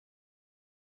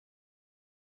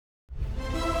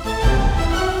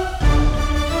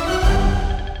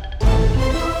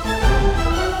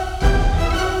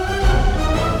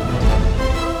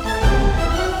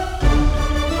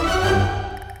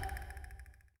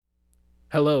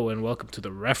Hello and welcome to the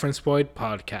Reference Point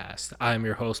Podcast. I'm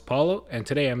your host Paulo, and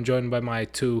today I'm joined by my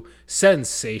two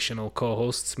sensational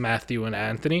co-hosts Matthew and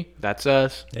Anthony. That's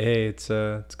us. Hey, it's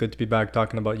good to be back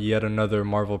talking about yet another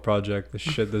Marvel project. This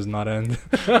shit does not end.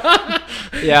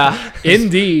 Yeah,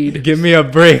 Indeed. Give me a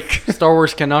break. Star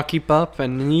Wars cannot keep up,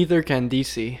 and neither can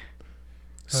DC.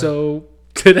 So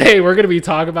today we're going to be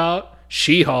talking about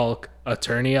She-Hulk,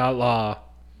 Attorney at Law.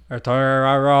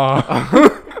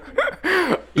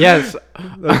 Yes,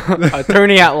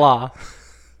 Attorney at Law,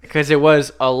 because it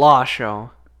was a law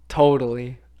show.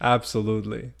 Totally.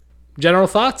 Absolutely. General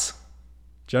thoughts?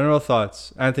 General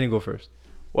thoughts. Anthony, go first.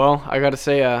 Well, I gotta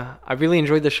say, I really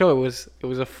enjoyed the show. It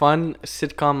was a fun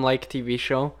sitcom-like TV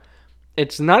show.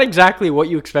 It's not exactly what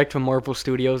you expect from Marvel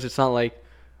Studios. It's not like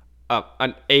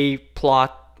an A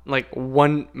plot, like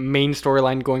one main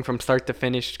storyline going from start to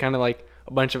finish. It's kind of like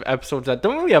a bunch of episodes that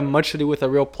don't really have much to do with a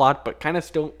real plot, but kind of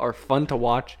still are fun to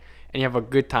watch and you have a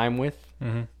good time with.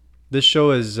 Mm-hmm. This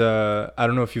show is, I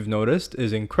don't know if you've noticed,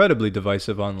 is incredibly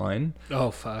divisive online.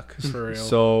 Oh, fuck. For real.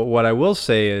 So what I will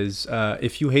say is,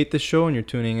 if you hate this show and you're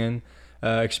tuning in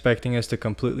expecting us to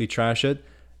completely trash it,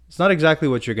 it's not exactly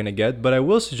what you're going to get, but I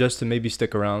will suggest to maybe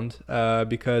stick around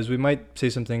because we might say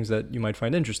some things that you might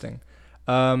find interesting.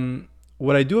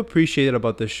 What I do appreciate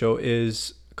about this show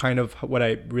is kind of what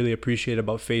I really appreciate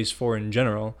about Phase 4 in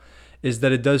general is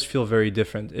that it does feel very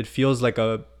different. It feels like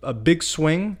a big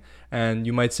swing, and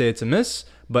you might say it's a miss,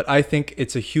 but I think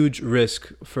it's a huge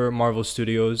risk for Marvel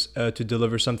Studios to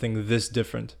deliver something this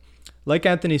different. Like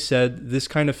Anthony said, this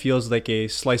kind of feels like a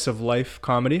slice of life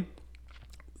comedy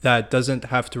that doesn't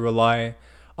have to rely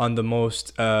on the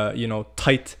most,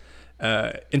 tight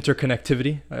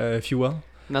interconnectivity, if you will.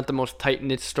 Not the most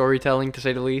tight-knit storytelling, to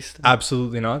say the least.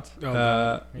 Absolutely not.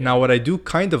 Yeah. Now, what I do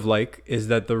kind of like is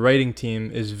that the writing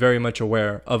team is very much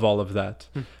aware of all of that.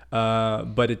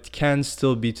 But it can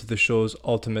still be to the show's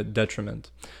ultimate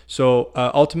detriment. So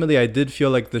ultimately, I did feel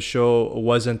like the show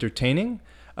was entertaining.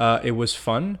 It was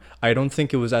fun. I don't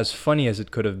think it was as funny as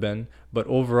it could have been. But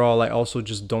overall, I also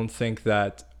just don't think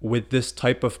that with this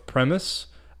type of premise,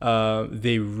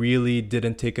 they really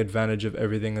didn't take advantage of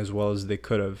everything as well as they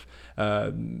could have.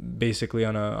 Basically,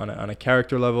 on a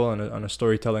character level, on a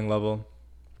storytelling level,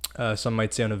 some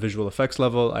might say on a visual effects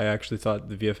level. I actually thought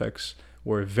the VFX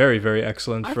were very, very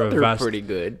excellent I for thought a they were vast. pretty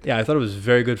good. Yeah, I thought it was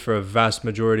very good for a vast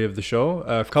majority of the show.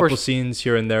 A couple course. scenes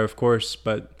here and there, of course,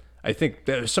 but I think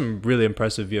there's some really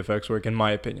impressive VFX work in my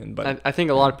opinion. But I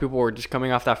think a lot of people were just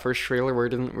coming off that first trailer where it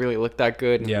didn't really look that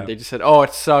good. And Yeah. they just said, oh,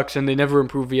 it sucks. And they never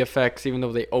improve VFX, even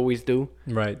though they always do.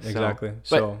 right, So- exactly. But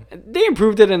So they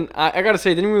improved it. And I got to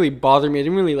say, it didn't really bother me. It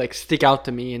didn't really like stick out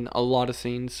to me in a lot of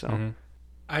scenes. So mhm.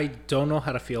 I don't know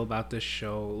how to feel about this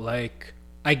show. Like,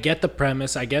 I get the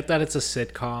premise, I get that it's a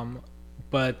sitcom,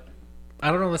 but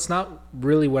I don't know, that's not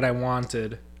really what I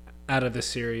wanted out of the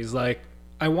series. Like,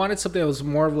 I wanted something that was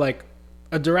more of like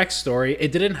a direct story.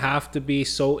 It didn't have to be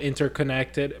so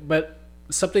interconnected, but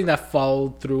something that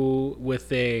followed through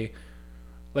with a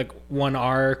like one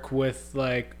arc with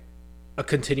like a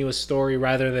continuous story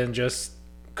rather than just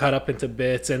cut up into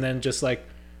bits and then just like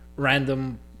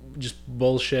random just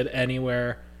bullshit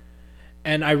anywhere.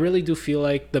 And I really do feel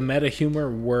like the meta humor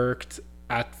worked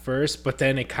at first, but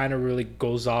then it kind of really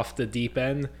goes off the deep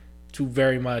end to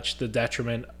very much the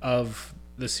detriment of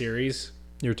the series.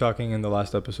 You're talking in the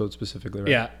last episode specifically, right?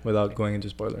 Yeah. Without going into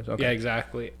spoilers. Okay. Yeah,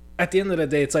 exactly. At the end of the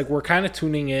day, it's like we're kind of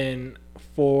tuning in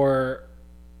for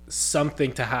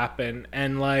something to happen.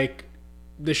 And like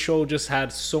the show just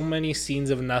had so many scenes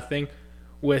of nothing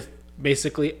with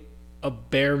basically a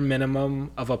bare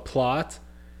minimum of a plot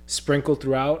sprinkled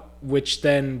throughout, which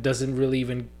then doesn't really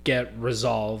even get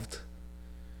resolved.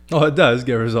 Oh, it does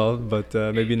get resolved, but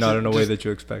maybe not in a way that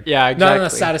you expect. yeah, exactly. Not in a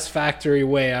satisfactory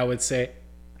way, I would say.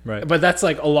 Right. But that's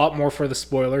like a lot more for the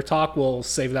spoiler talk. We'll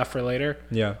save that for later.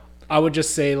 Yeah. I would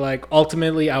just say, like,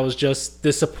 ultimately, I was just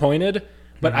disappointed,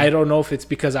 but I don't know if it's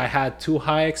because I had too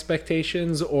high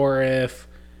expectations or if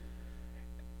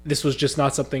this was just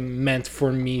not something meant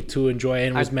for me to enjoy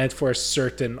and was meant for a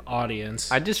certain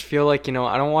audience. I just feel like, I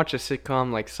don't watch a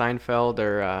sitcom like Seinfeld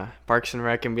or Parks and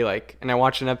Rec and be like, and I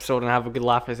watch an episode and have a good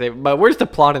laugh and say, but where's the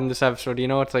plot in this episode?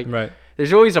 It's like, Right.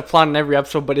 there's always a plot in every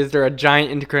episode, but is there a giant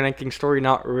interconnecting story?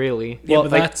 Not really. Yeah, Well,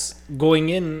 but like, that's going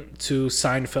into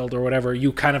Seinfeld or whatever.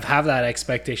 You kind of have that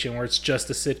expectation where it's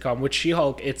just a sitcom. With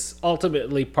She-Hulk, it's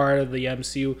ultimately part of the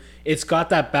MCU. It's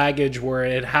got that baggage where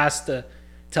it has to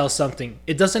tell something.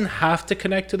 It doesn't have to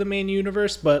connect to the main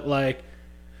universe, but like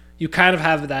you kind of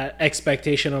have that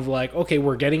expectation of like, okay,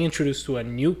 we're getting introduced to a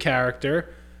new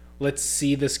character. Let's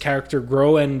see this character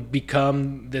grow and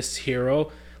become this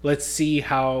hero. let's see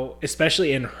how,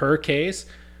 especially in her case,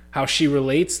 how she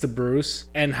relates to Bruce,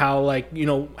 and how, like, you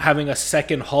know, having a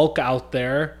second Hulk out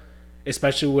there,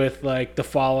 especially with like the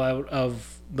fallout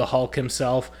of the Hulk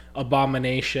himself,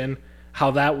 Abomination,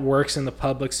 how that works in the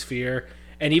public sphere,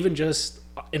 and even just,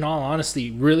 in all honesty,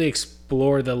 really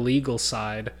explore the legal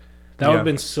side. That would have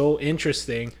been so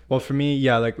interesting. Well, for me,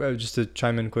 yeah, like just to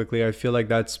chime in quickly, I feel like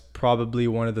that's probably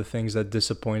one of the things that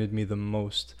disappointed me the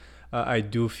most. I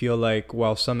do feel like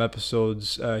while some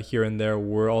episodes here and there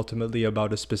were ultimately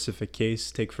about a specific case,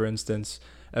 take for instance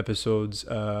episodes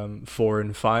 4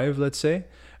 and 5, let's say,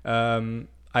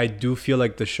 I do feel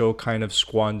like the show kind of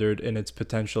squandered in its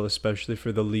potential, especially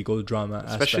for the legal drama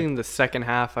Especially in the second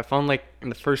half. I found like in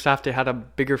the first half they had a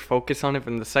bigger focus on it,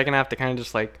 but in the second half they kind of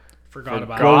just like Forgot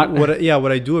about Forgot. it.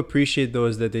 What I do appreciate though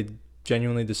is that they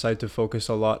genuinely decide to focus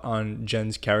a lot on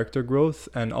Jen's character growth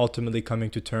and ultimately coming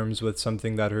to terms with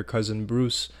something that her cousin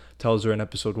Bruce tells her in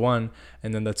episode 1,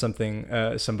 and then that's something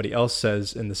somebody else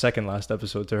says in the second last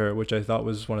episode to her, which I thought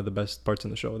was one of the best parts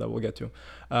in the show that we'll get to.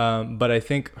 But I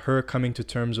think her coming to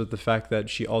terms with the fact that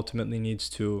she ultimately needs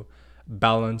to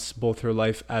balance both her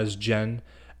life as Jen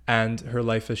and her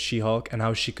life as She-Hulk, and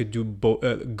how she could do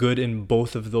good in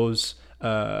both of those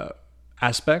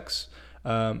aspects,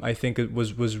 I think it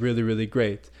was really, really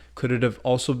great. Could it have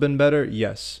also been better?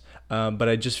 Yes. But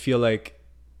I just feel like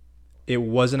it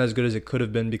wasn't as good as it could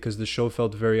have been because the show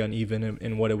felt very uneven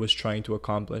in what it was trying to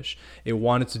accomplish. It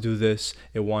wanted to do this,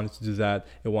 it wanted to do that,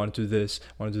 it wanted to do this,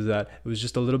 wanted to do that. It was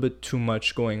just a little bit too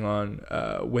much going on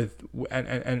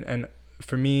and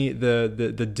for me,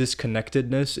 the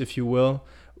disconnectedness, if you will,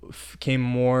 came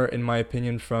more, in my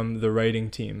opinion, from the writing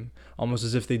team. Almost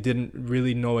as if they didn't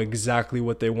really know exactly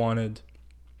what they wanted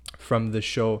from the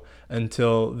show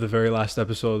until the very last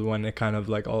episode, when it kind of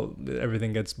like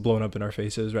everything gets blown up in our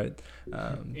faces, right?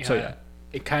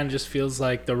 It kind of just feels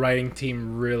like the writing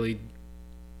team really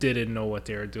didn't know what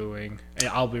they were doing.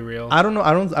 I'll be real. I don't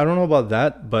know about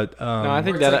that, but No, I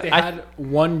think It's that like they had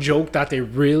one joke that they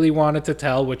really wanted to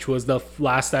tell, which was the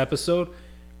last episode,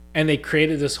 and they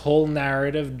created this whole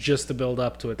narrative just to build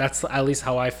up to it. That's at least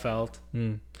how I felt.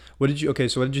 what did you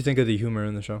think of the humor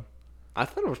in the show? I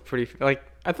thought it was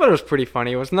pretty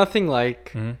funny. It was nothing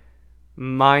like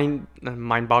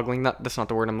mind-boggling. That's not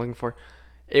the word I'm looking for.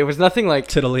 It was nothing like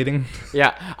Titillating.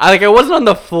 yeah. I wasn't on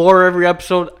the floor every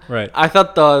episode. Right. I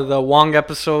thought the Wong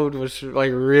episode was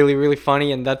like really, really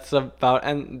funny, and that's about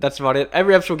it.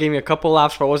 Every episode gave me a couple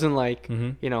laughs, but it wasn't like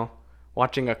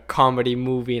watching a comedy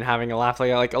movie and having a laugh.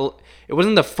 It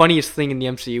wasn't the funniest thing in the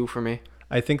MCU for me.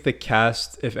 I think the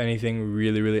cast, if anything,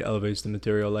 really, really elevates the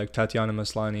material. Like Tatiana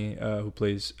Maslany, who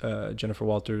plays Jennifer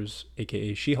Walters,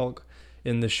 aka She-Hulk,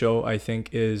 in the show, I think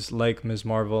is like Ms.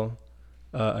 Marvel,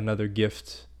 another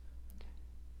gift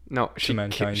No, to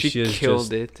mankind. she is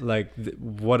killed just, it. Like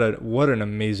what an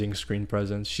amazing screen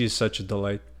presence. She's such a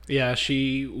delight. Yeah,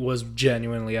 she was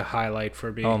genuinely a highlight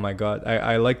for me. Oh my god,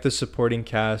 I like the supporting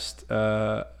cast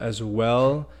as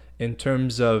well, in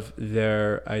terms of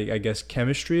their I guess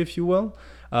chemistry, if you will,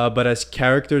 but as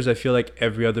characters, I feel like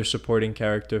every other supporting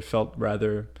character felt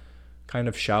rather kind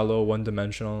of shallow,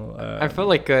 one-dimensional. I felt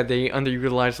like they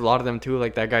underutilized a lot of them too.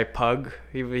 Like that guy Pug,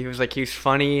 he was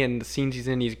funny, and the scenes he's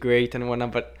in, he's great and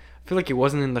whatnot. But I feel like he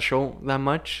wasn't in the show that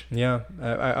much. Yeah,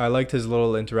 I liked his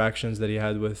little interactions that he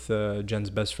had with Jen's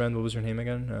best friend. What was her name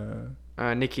again?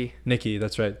 Nikki. Nikki,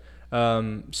 that's right.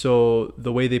 So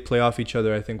the way they play off each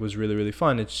other, I think, was really, really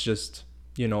fun. It's just,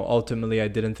 ultimately, I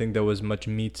didn't think there was much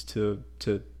meat to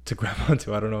grab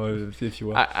onto. I don't know if you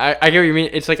will. I get what you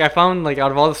mean. It's like I found like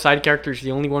out of all the side characters,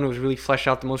 the only one who was really fleshed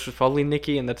out the most was probably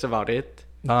Nikki, and that's about it.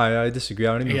 No, I disagree.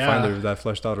 I don't even find her that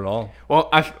fleshed out at all. Well,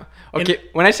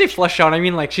 when I say fleshed out, I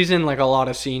mean like she's in like a lot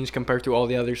of scenes compared to all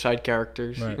the other side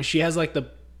characters. Right. She has like the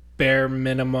bare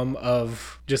minimum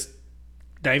of just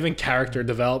not even character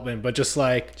development, but just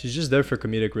like She's just there for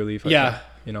comedic relief. I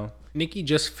think, Nikki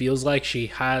just feels like she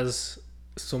has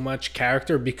so much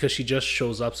character because she just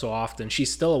shows up so often.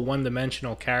 She's still a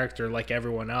one-dimensional character like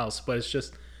everyone else, but it's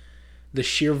just the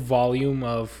sheer volume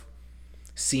of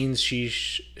scenes she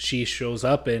shows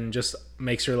up in just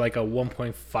makes her like a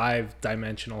 1.5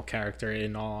 dimensional character,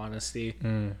 in all honesty.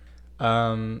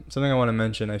 Something I want to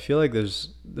mention, I feel like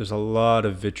there's a lot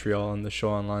of vitriol on the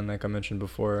show online, like I mentioned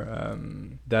before,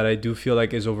 that I do feel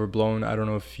like is overblown. I don't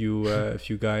know if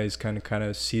you guys kind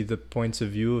of see the points of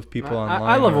view of people online.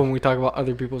 I love when we talk about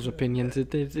other people's opinions.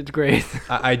 It's great.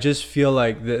 I just feel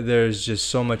like there's just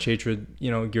so much hatred,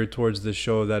 geared towards the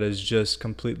show that is just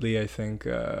completely, I think,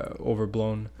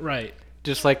 overblown. Right.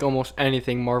 just like almost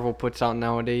anything Marvel puts out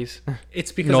nowadays.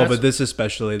 It's because No, that's, but this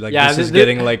especially, like, Yeah, this is thi-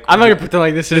 getting like, I'm not gonna pretend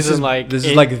like this this isn't is like this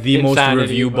is like the most insanity,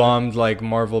 review but- bombed like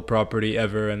Marvel property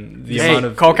ever, and the Hey, amount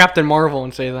of call Captain Marvel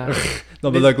and say that.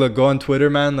 no, but like, look, go on Twitter,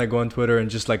 man. Like, go on Twitter and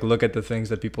just like look at the things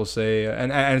that people say,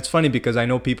 and it's funny because I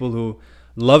know people who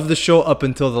love the show up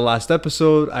until the last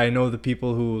episode. I know the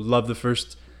people who love the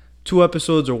first 2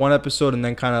 episodes or 1 episode and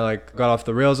then kind of like got off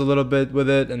the rails a little bit with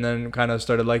it, and then kind of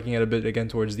started liking it a bit again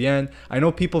towards the end. I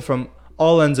know people from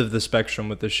all ends of the spectrum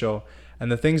with the show,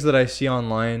 and the things that I see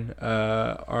online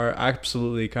are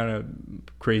absolutely kind of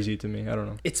crazy to me. I don't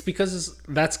know. it's because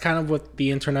that's kind of what the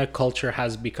internet culture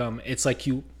has become. It's like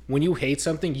when you hate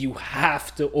something, you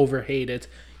have to overhate it.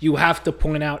 You have to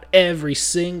point out every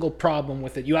single problem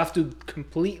with it. You have to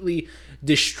completely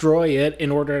destroy it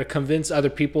in order to convince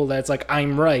other people that it's like,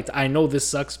 I'm right. I know this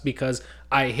sucks because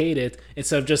I hate it.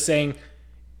 Instead of just saying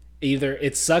either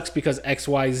it sucks because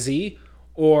XYZ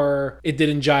or it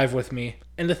didn't jive with me.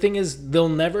 And the thing is, they'll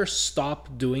never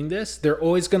stop doing this. They're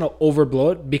always going to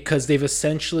overblow it because they've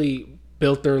essentially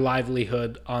built their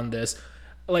livelihood on this.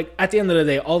 Like, at the end of the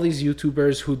day, all these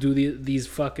YouTubers who do these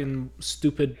fucking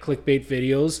stupid clickbait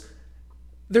videos,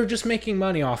 they're just making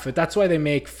money off it. That's why they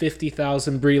make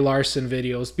 50,000 Brie Larson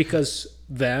videos, because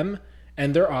them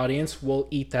and their audience will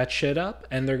eat that shit up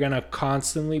and they're going to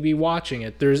constantly be watching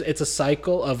it. It's a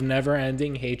cycle of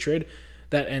never-ending hatred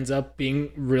that ends up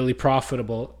being really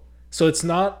profitable. So it's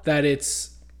not that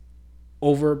it's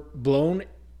overblown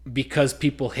because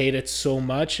people hate it so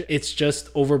much. It's just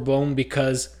overblown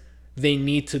because they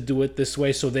need to do it this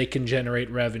way so they can generate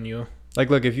revenue. Like,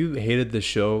 look, if you hated the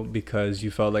show because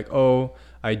you felt like, oh,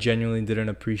 I genuinely didn't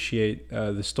appreciate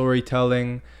the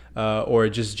storytelling, or it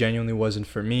just genuinely wasn't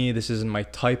for me, this isn't my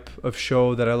type of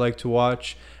show that I like to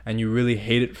watch, and you really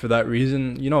hate it for that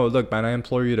reason, look, man, I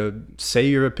implore you to say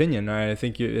your opinion. I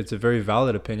think it's a very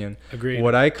valid opinion. Agreed.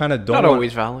 What I kind of don't Not want,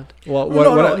 always valid. Well,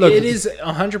 Look, it is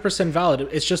 100% valid.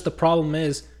 It's just the problem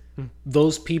is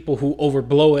those people who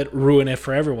overblow it ruin it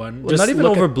for everyone. Well, not even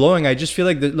overblowing. I just feel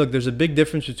like look, there's a big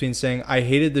difference between saying I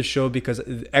hated the show because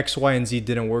X, Y, and Z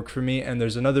didn't work for me, and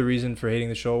there's another reason for hating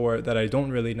the show that I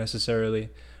don't really necessarily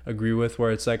agree with,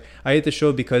 where it's like I hate the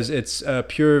show because it's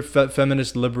pure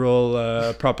feminist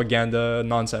liberal propaganda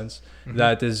nonsense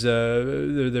that is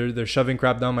they're shoving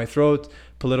crap down my throat,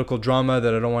 political drama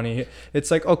that I don't want to hear.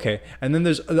 It's like, okay. And then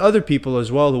there's other people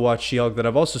as well who watch She-Hulk that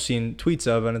I've also seen tweets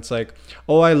of, and it's like,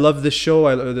 oh, I love this show,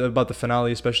 about the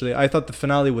finale especially. I thought the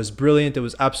finale was brilliant. It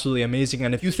was absolutely amazing,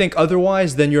 and if you think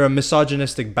otherwise, then you're a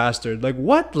misogynistic bastard. Like,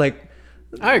 what? Like,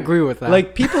 I agree with that.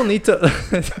 like, people need to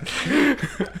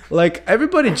like,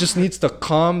 everybody just needs to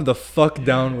calm the fuck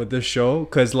down with this show,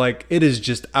 because like it is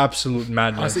just absolute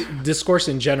madness. Honestly, discourse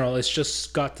in general, it's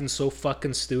just gotten so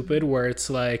fucking stupid where it's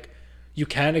like you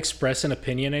can't express an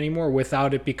opinion anymore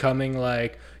without it becoming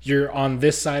like you're on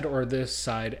this side or this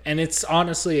side. And it's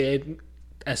honestly,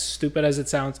 as stupid as it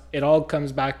sounds, it all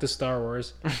comes back to Star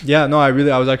Wars. Yeah, no, I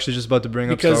was actually just about to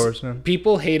bring up Star Wars. Because Man.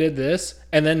 people hated this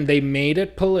and then they made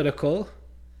it political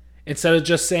instead of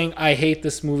just saying, I hate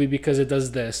this movie because it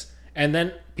does this. And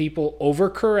then people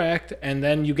overcorrect, and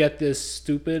then you get this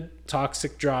stupid,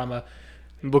 toxic drama.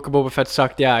 Book of Boba Fett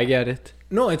sucked. Yeah, I get it.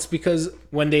 No, it's because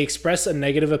when they express a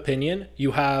negative opinion,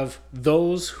 you have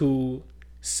those who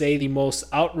say the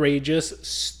most outrageous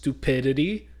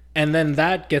stupidity, and then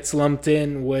that gets lumped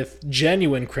in with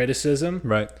genuine criticism.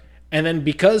 Right. And then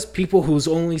because people who's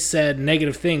only said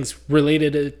negative things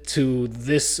related it to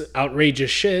this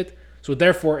outrageous shit, so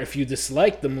therefore if you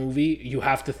dislike the movie, you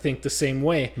have to think the same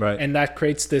way. Right. And that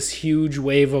creates this huge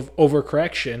wave of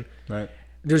overcorrection. Right.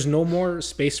 There's no more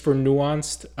space for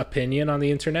nuanced opinion on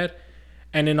the internet.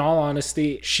 And in all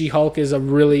honesty, She-Hulk is a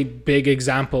really big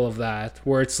example of that,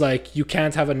 where it's like you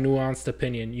can't have a nuanced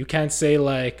opinion. You can't say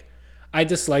like, I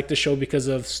dislike the show because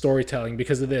of storytelling,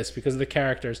 because of this, because of the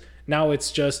characters. Now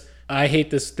it's just, I hate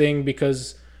this thing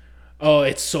because, oh,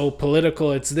 it's so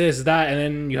political, it's this, that. And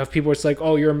then you have people where it's like,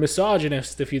 oh, you're a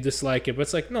misogynist if you dislike it. But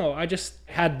it's like, no, I just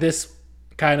had this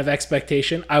kind of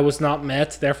expectation. I was not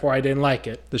met, therefore I didn't like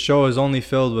it. The show is only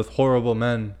filled with horrible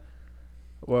men.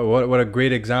 What a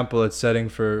great example it's setting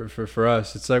for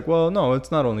us. It's like, well, no,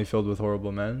 it's not only filled with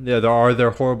horrible men. Yeah, there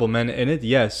are horrible men in it,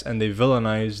 yes, and they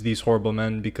villainize these horrible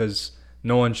men because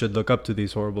no one should look up to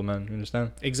these horrible men. You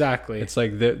understand? Exactly. It's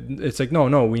like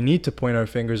no, we need to point our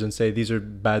fingers and say these are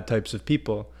bad types of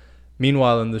people.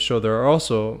 Meanwhile, in the show, there are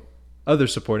also other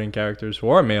supporting characters who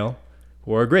are male,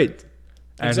 who are great,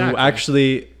 and who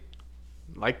actually,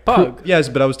 like Pug. yes,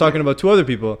 but I was talking about two other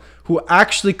people who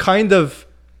actually kind of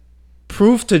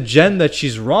prove to Jen that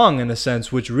she's wrong in a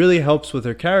sense, which really helps with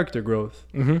her character growth.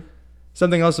 Mm-hmm.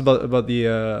 something else about the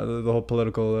whole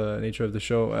political nature of the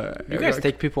show. You guys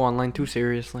take people online too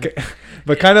seriously.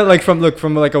 But kind of like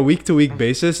from like a week to week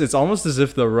basis, it's almost as if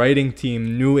the writing team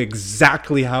knew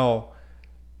exactly how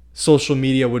social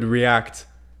media would react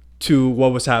to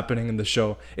what was happening in the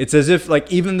show. It's as if like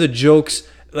even the jokes,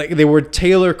 like they were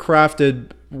tailor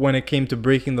crafted when it came to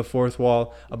breaking the fourth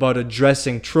wall, about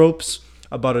addressing tropes,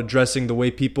 about addressing the way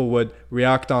people would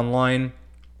react online,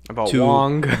 About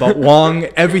Wong. about Wong,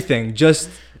 everything. Just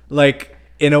like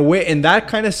in a way, in that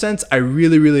kind of sense, I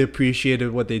really, really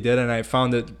appreciated what they did, and I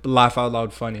found it laugh out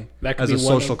loud funny That could as be a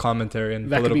one social of- commentary and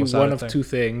That could political be side one of of things. two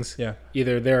things. Yeah.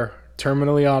 Either they're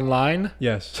terminally online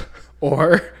Yes. or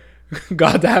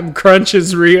goddamn crunch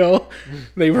is real.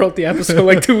 They wrote the episode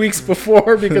like 2 weeks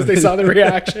before because they saw the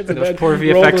reactions. And Those then poor rolled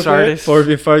with VFX it. artists. Or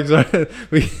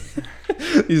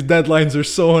these deadlines are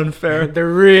so unfair. They're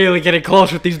really getting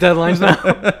close with these deadlines now.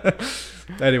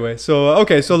 Anyway, so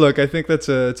okay, so look, I think it's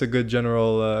a good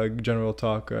general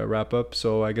talk wrap up.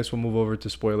 So I guess we'll move over to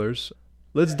spoilers.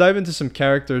 Let's dive into some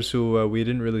characters who we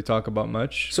didn't really talk about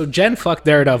much. So Jen fucked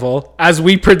Daredevil, as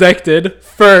we predicted,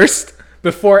 first,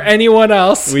 before anyone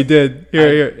else. We did.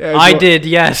 Here. Yeah, I go- did,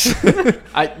 yes.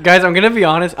 Guys, I'm gonna be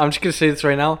honest. I'm just gonna say this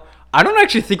right now. I don't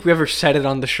actually think we ever said it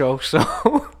on the show, so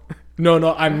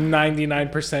No, I'm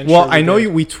 99% Well, sure. I know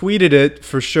we tweeted it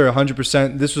for sure,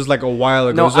 100%. This was like a while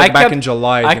ago. No, it was like I back kept- in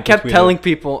July. I think we kept tweeted telling it.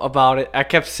 people about it. I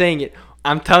kept saying it.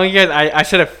 I'm telling you guys. I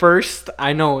said it first.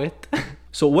 I know it.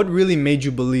 So what really made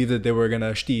you believe that they were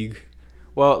gonna stieg?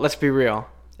 Well, let's be real.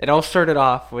 It all started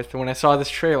off with when I saw this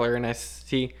trailer and I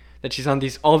see that she's on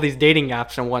all these dating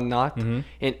apps and whatnot. Mm-hmm.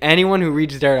 And anyone who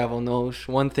reads Daredevil knows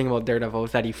one thing about Daredevil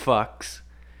is that he fucks.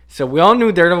 So we all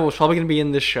knew Daredevil was probably gonna be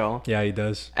in this show, Yeah, he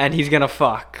does. and he's gonna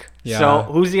fuck. Yeah. So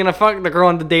who's he gonna fuck? The girl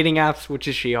on the dating apps, which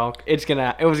is She-Hulk. It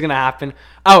was gonna happen.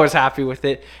 I was happy with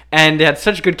it, and they had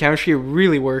such good chemistry. It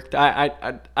really worked. I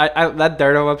that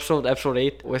Daredevil episode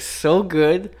 8, was so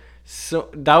good. So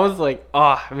that was like,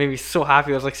 it made me so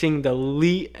happy. I was like seeing the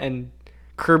Lee and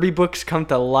Kirby books come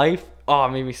to life. Oh, it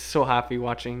made me so happy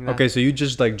watching that. Okay, so you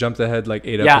just like jumped ahead like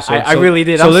 8 Yeah, episodes. I really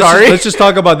did. So I'm let's sorry. let's just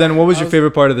talk about then. What was your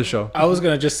favorite part of the show? I was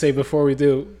going to just say before we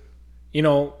do,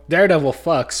 Daredevil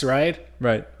fucks, right?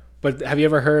 Right. But have you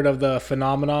ever heard of the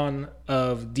phenomenon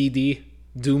of DD,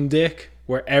 Doom Dick,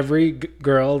 where every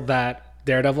girl that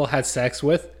Daredevil had sex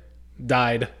with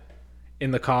died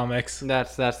in the comics?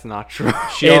 That's not true.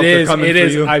 She-Hulk, It they're is. coming It for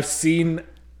is. you. I've seen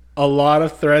a lot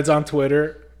of threads on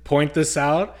Twitter point this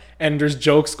out, and there's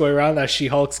jokes going around that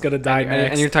She-Hulk's gonna die and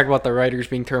next. you're talking about the writers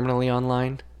being terminally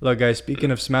online. Look, guys, speaking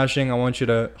of smashing, I want you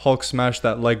to Hulk smash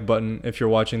that like button if you're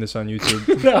watching this on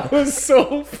YouTube. That was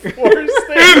so forced.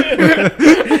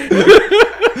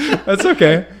 That's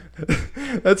okay.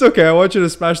 That's okay. I want you to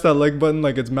smash that like button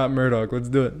like it's Matt Murdock. Let's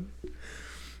do it.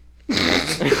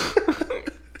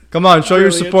 Come on, show your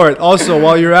Brilliant. support. Also,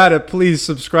 while you're at it, please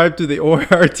subscribe to the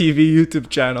ORTV YouTube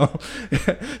channel.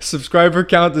 Subscriber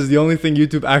count is the only thing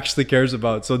YouTube actually cares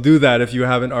about. So do that if you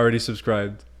haven't already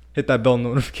subscribed. Hit that bell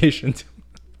notification too.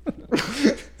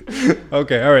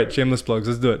 Okay, all right. Shameless plugs.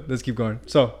 Let's do it. Let's keep going.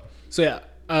 So,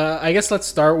 I guess let's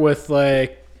start with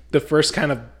like the first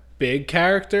kind of big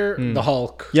character, the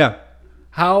Hulk. yeah.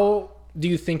 How do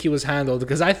you think he was handled?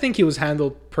 Because I think he was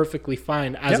handled perfectly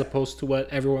fine, as Yep. opposed to what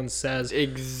everyone says.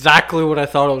 Exactly what I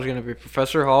thought it was going to be.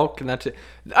 Professor Hulk, and that's it.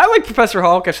 I like Professor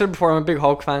Hulk. I said before, I'm a big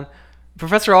Hulk fan.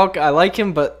 Professor Hulk, I like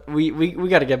him, but we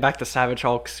got to get back to Savage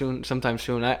Hulk sometime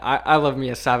soon. I love me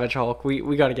a Savage Hulk.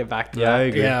 We got to get back to Yeah, I that.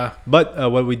 agree. Yeah.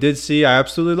 But what we did see, I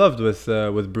absolutely loved with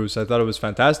Bruce. I thought it was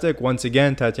fantastic. Once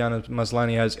again, Tatiana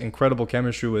Maslany has incredible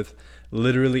chemistry with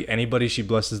literally anybody she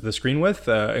blesses the screen with.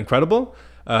 Incredible.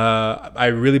 I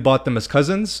really bought them as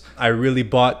cousins. I really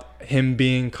bought him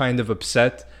being kind of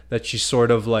upset that she's sort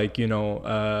of like,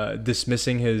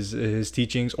 dismissing his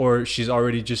teachings, or she's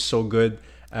already just so good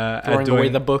at Throwing doing away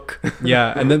the book.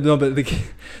 yeah, and then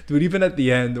dude, even at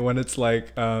the end when it's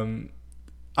like,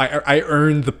 I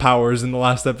earned the powers in the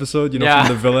last episode, Yeah.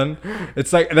 from the villain.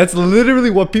 It's like that's literally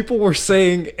what people were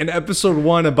saying in episode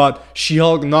 1 about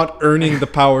She-Hulk not earning the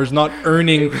powers, not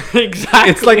earning.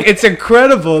 Exactly. It's like it's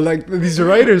incredible. Like these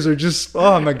writers are just,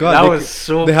 oh my god, That they, was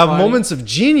so They have funny. moments of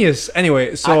genius.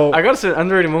 Anyway, so I gotta say,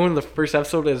 underrated moment in the first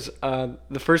episode is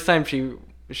the first time she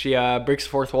breaks the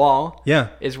fourth wall. yeah.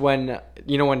 Is when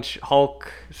when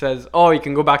Hulk says, "Oh, you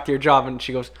can go back to your job," and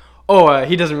she goes, "Oh,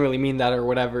 he doesn't really mean that," or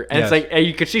whatever. And Yes. it's like, and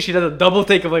you could see she does a double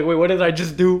take of like, "Wait, what did I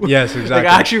just do?" Yes, Like exactly.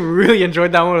 I actually really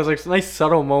enjoyed that one. It was like a nice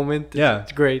subtle moment. Yeah.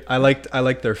 It's great. I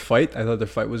liked their fight. I thought their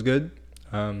fight was good.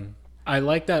 I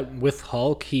like that with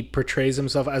Hulk, he portrays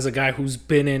himself as a guy who's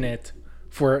been in it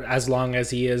for as long as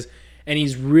he is. and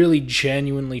he's really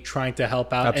genuinely trying to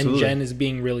help out, Absolutely. and Jen is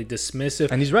being really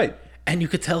dismissive, And he's right. and you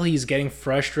could tell he's getting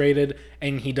frustrated,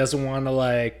 and he doesn't want to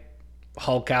like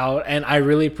Hulk out, and I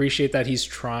really appreciate that he's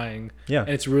trying. Yeah. And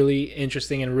it's really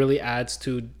interesting and really adds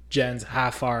to Jen's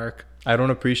half arc. I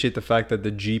don't appreciate the fact that the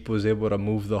Jeep was able to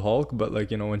move the Hulk, but like,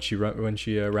 you know, when she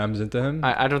rams into him.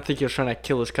 I don't think he was trying to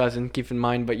kill his cousin, keep in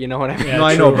mind, but you know what I mean? Yeah, No,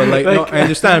 I know, true. but like, no, Like- I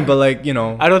understand, but like, you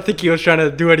know, I don't think he was trying to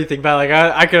do anything bad. Like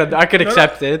I could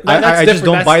accept it. No, that's I just different,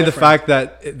 don't that's buy the different. fact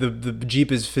that the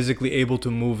Jeep is physically able to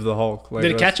move the Hulk. Like,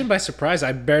 Did it that's- catch him by surprise?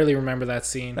 I barely remember that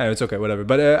scene. No, it's okay, whatever.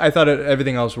 But I thought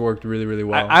everything else worked really, really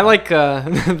well. I like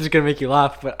this is gonna make you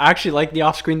laugh, but I actually like the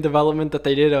off-screen development that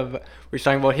they did of we're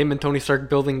talking about him and Tony Stark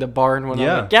building the bar and whatnot.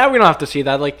 Yeah. Like, yeah, we don't have to see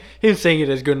that. Like him saying it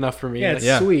is good enough for me. Yeah, Like, it's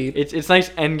Yeah. sweet. it's nice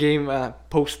endgame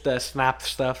post snap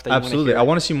stuff. That Absolutely, You I wanna hear.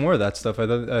 want to see more of that stuff. I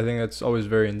think that's always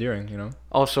very endearing. You know.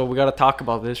 Also, we gotta talk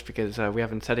about this because we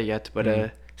haven't said it yet.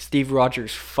 But Steve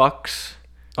Rogers fucks.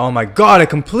 Oh my God, I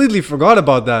completely forgot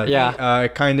about that. Yeah. I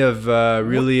kind of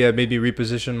really made me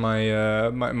reposition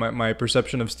my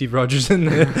perception of Steve Rogers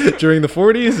during the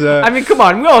 40s. I mean, come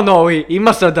on, we all know he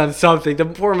must have done something. The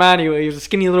poor man, he was a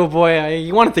skinny little boy.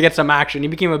 He wanted to get some action. He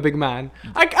became a big man.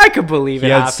 I could believe he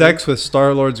it had happened. sex with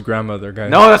Star-Lord's grandmother,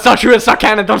 guys. No, that's not true. It's not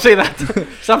canon. Don't say that.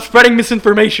 Stop spreading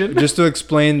misinformation. Just to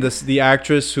explain this, the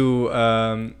actress who,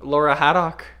 Laura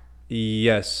Haddock.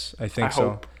 yes, I think I so.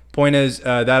 hope. Point is,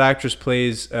 that actress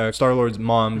plays Star-Lord's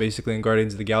mom, basically, in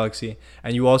Guardians of the Galaxy.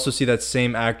 And you also see that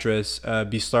same actress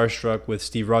be starstruck with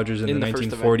Steve Rogers in the the first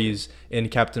 1940s in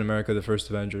Captain America: The First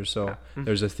Avenger. So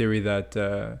there's a theory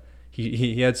that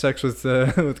he had sex with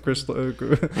Chris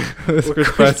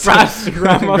Pratt's Pratt's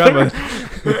grandmother.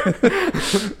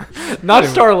 Not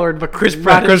Star Lord, but Chris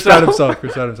Pratt. Chris Pratt himself.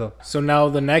 Chris Pratt himself. So now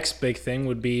the next big thing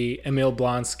would be Emil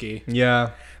Blonsky.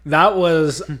 Yeah. That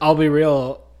was, I'll be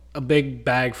real, a big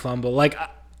bag fumble. Like,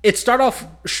 it started off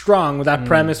strong with that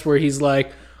premise where he's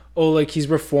like, oh, like he's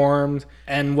reformed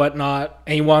and whatnot,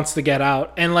 and he wants to get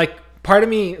out. And like, part of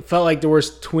me felt like there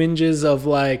was twinges of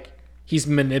like he's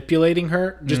manipulating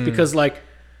her just because like,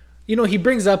 you know, he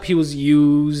brings up he was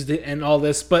used and all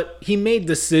this, but he made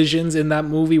decisions in that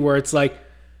movie where it's like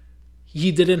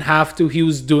he didn't have to. He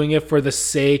was doing it for the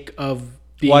sake of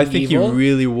being Well, I think evil. he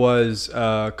really was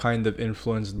kind of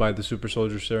influenced by the super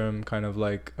soldier serum, kind of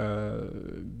like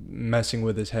messing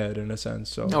with his head in a sense.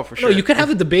 So Oh, for No, sure. you could have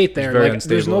a debate there. very Like,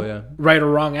 there's no unstable, yeah. right or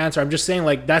wrong answer. I'm just saying,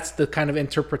 like, that's the kind of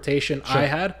interpretation I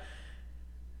had.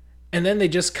 And then they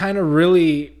just kind of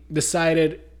really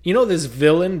decided, you know, this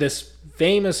villain, this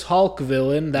famous Hulk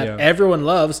villain that Yeah. everyone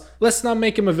loves, let's not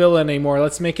make him a villain anymore.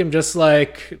 Let's make him just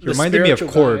like He reminded me of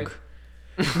spiritual Korg. guy.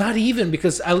 Not even,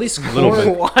 because at least little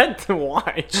Korg, What?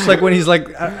 Why? Just like when he's like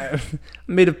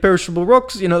made of perishable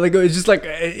rocks, you know, like it's just like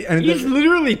and He's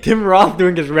literally Tim Roth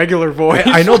doing his regular voice.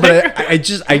 I know, but I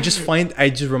just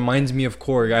reminds me of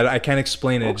Korg. I can't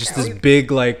explain it. Just this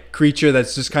big like creature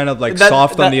that's just kind of like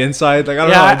soft on the inside. Like I don't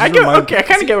know. Yeah, it I just get, reminds- okay, I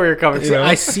kind of get where you're coming from. know?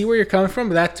 I see where you're coming from,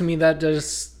 but that to me, that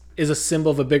just is a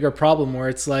symbol of a bigger problem where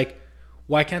it's like,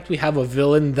 why can't we have a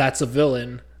villain that's a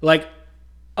villain? Like,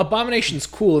 Abomination's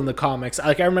cool in the comics.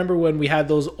 Like, I remember when we had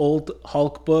those old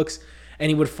Hulk books and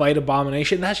he would fight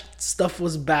Abomination. That stuff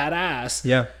was badass.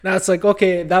 Yeah. Now it's like,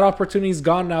 okay, that opportunity's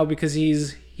gone now because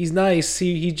he's nice.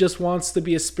 He just wants to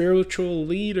be a spiritual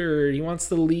leader. He wants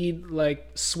to lead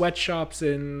like sweatshops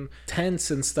and tents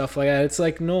and stuff like that. It's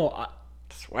like, no.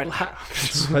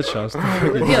 Sweatshops.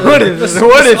 Yeah, What is this?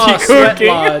 What is he Sweat cooking?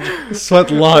 Lodge.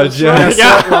 Sweat lodge. Yeah.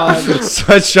 Yeah. Sweat Lodge.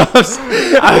 Sweatshops.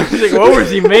 I was like, what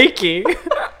was he making?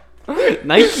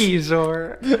 Nikes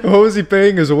or What was he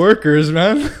paying his workers,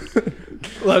 man?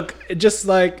 Look, it just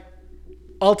like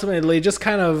ultimately it just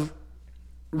kind of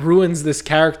ruins this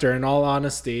character in all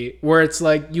honesty, where it's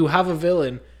like you have a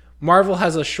villain. Marvel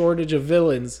has a shortage of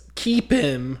villains. Keep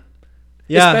him.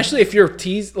 Yeah. Especially if you're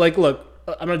like, look,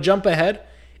 I'm gonna jump ahead.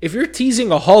 If you're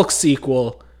teasing a Hulk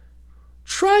sequel,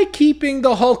 try keeping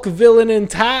the Hulk villain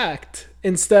intact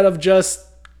instead of just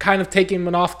kind of taking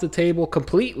him off the table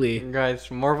completely. guys,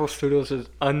 Marvel Studios has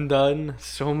undone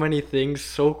so many things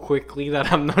so quickly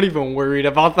that I'm not even worried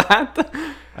about that.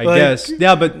 I guess.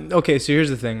 Yeah, but okay, so here's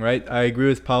the thing, right? I agree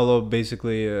with Paolo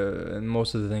basically in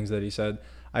most of the things that he said.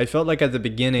 I felt like at the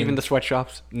beginning... Even the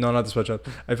sweatshops. No, not the sweatshop.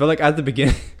 I felt like at the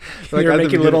beginning... like You're at the making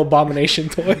beginning- little Abomination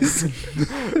toys.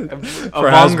 for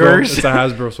Hasbro. It's a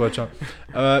Hasbro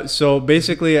sweatshop. So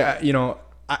basically, you know,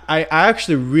 I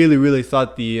actually really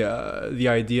thought the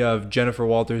idea of Jennifer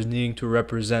Walters needing to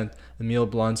represent Emil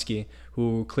Blonsky,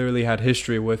 who clearly had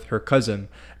history with her cousin.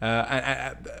 In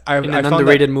an found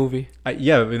underrated movie.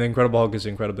 yeah, The Incredible Hulk is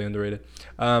incredibly underrated.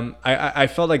 I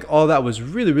felt like all that was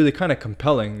really, really kind of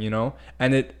compelling,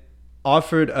 and it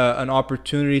offered an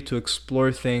opportunity to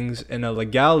explore things in a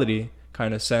legality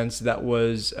kind of sense that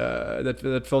was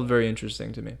that felt very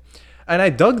interesting to me. And I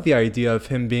dug the idea of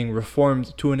him being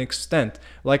reformed to an extent.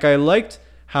 Like, I liked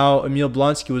how Emil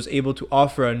Blonsky was able to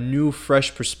offer a new,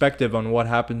 fresh perspective on what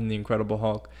happened in The Incredible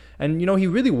Hulk. And, he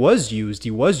really was used.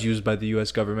 He was used by the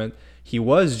U.S. government. He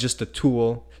was just a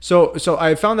tool. So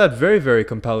I found that very, very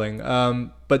compelling.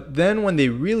 But then when they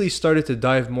really started to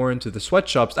dive more into the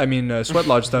sweat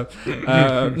lodge stuff,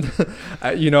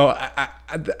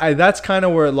 that's kind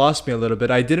of where it lost me a little bit.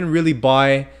 I didn't really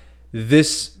buy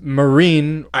this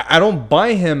Marine. I don't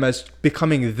buy him as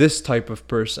becoming this type of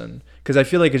person, because I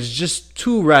feel like it's just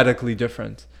too radically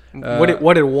different.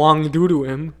 What did Wong do to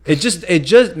him?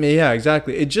 Yeah,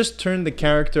 exactly. It just turned the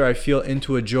character, I feel,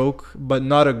 into a joke, but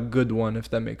not a good one, if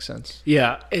that makes sense.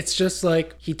 Yeah, it's just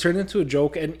like he turned into a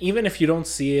joke, and even if you don't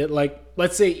see it, like,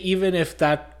 let's say even if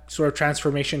that sort of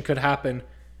transformation could happen,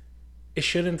 it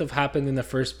shouldn't have happened in the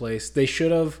first place. They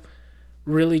should have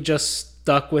really just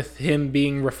stuck with him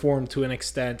being reformed to an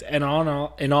extent. And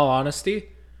in all honesty,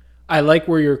 I like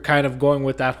where you're kind of going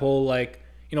with that whole, like,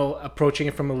 approaching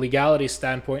it from a legality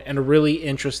standpoint. And a really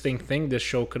interesting thing this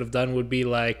show could have done would be,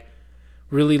 like,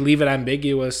 really leave it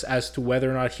ambiguous as to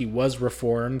whether or not he was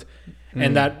reformed,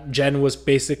 and that Jen was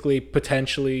basically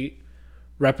potentially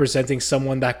representing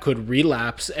someone that could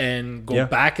relapse and go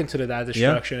back into that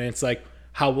destruction. And it's like,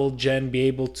 how will Jen be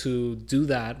able to do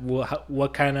that?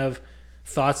 What kind of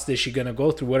thoughts is she going to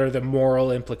go through? What are the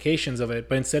moral implications of it?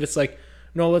 But instead it's like,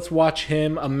 no, let's watch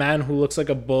him, a man who looks like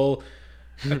a bull,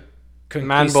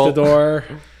 conquistador,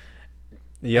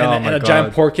 and a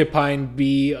giant porcupine,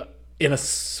 be in a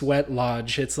sweat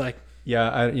lodge. It's like,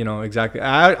 exactly.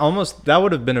 That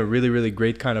would have been a really, really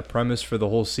great kind of premise for the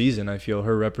whole season. I feel,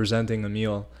 her representing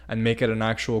Emil and make it an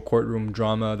actual courtroom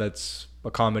drama that's a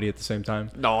comedy at the same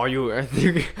time. No,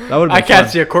 I can't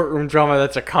see a courtroom drama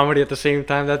that's a comedy at the same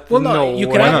time. You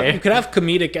could have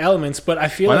comedic elements, but I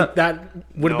feel like that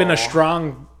would have been a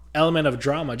strong element of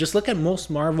drama. Just look at most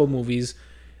Marvel movies.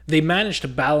 They managed to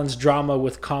balance drama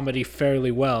with comedy fairly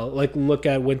well. Like, look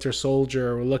at Winter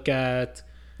Soldier, or look at...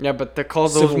 Yeah, but to call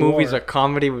those movies a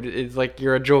comedy is like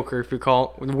you're a joker if you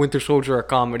call Winter Soldier a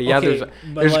comedy. Okay, yeah,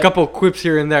 there's a couple of quips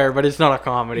here and there, but it's not a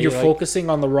comedy. You're focusing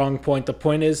on the wrong point. The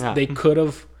point is they could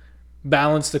have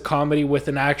balanced the comedy with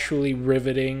an actually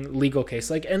riveting legal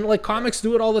case. And comics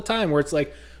do it all the time, where it's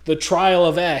like the trial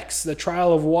of X, the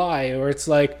trial of Y, or it's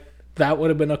like, that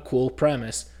would have been a cool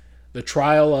premise. The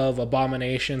trial of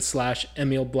Abomination /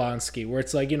 Emil Blonsky, where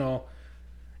it's like,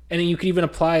 and you could even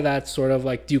apply that sort of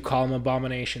like, do you call him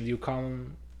Abomination? Do you call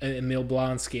him Emil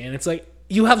Blonsky? And it's like,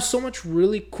 you have so much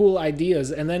really cool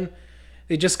ideas, and then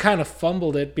they just kind of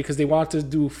fumbled it because they want to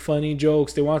do funny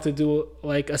jokes. They want to do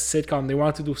like a sitcom. They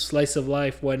want to do slice of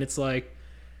life, when it's like,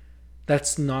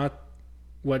 that's not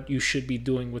what you should be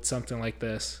doing with something like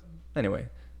this. Anyway,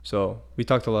 so we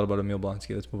talked a lot about Emil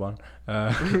Blonsky. Let's move on.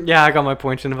 Yeah, I got my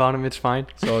points in about him. It's fine.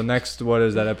 So next, what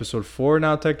is that? Episode 4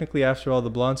 now, technically, after all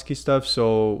the Blonsky stuff.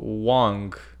 So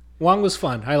Wong was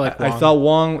fun. I like Wong. I thought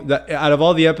Wong, that out of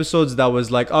all the episodes, that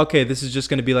was like, okay, this is just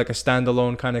going to be like a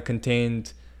standalone kind of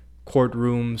contained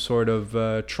courtroom sort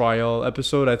of trial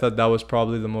episode. I thought that was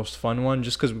probably the most fun one,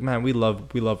 just because, man, we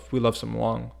love some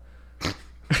Wong.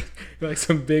 Like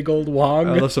some big old Wong.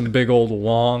 I love some big old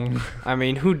Wong. I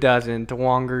mean, who doesn't?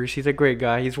 Wongers. He's a great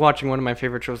guy. He's watching one of my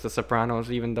favorite shows, The Sopranos,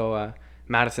 even though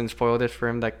Madison spoiled it for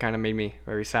him. That kind of made me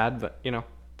very sad, but,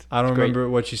 I don't remember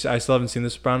what she said. I still haven't seen The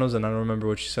Sopranos, and I don't remember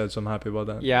what she said, so I'm happy about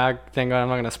that. Yeah, thank God I'm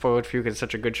not going to spoil it for you because it's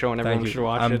such a good show and everyone should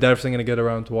watch it. I'm definitely going to get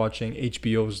around to watching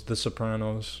HBO's The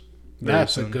Sopranos.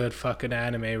 That's a good fucking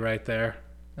anime right there.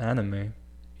 Anime?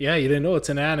 Yeah, you didn't know it's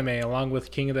an anime along with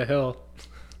King of the Hill.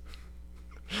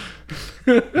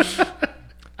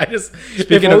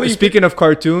 Speaking of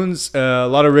cartoons, a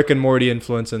lot of Rick and Morty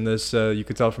influence in this. You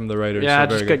could tell from the writers. Yeah,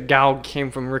 so just Gal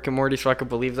came from Rick and Morty, so I could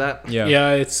believe that.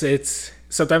 Yeah. It's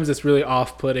sometimes it's really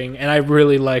off-putting, and I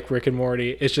really like Rick and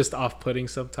Morty. It's just off-putting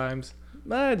sometimes.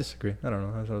 I disagree. I don't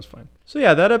know. I thought it was fine. So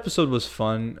yeah, that episode was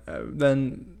fun.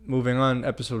 Then moving on,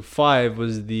 episode 5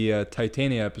 was the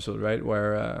Titania episode, right?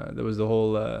 Where there was the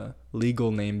whole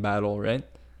legal name battle, right?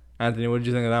 Anthony, what did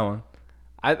you think of that one?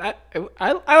 I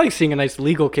like seeing a nice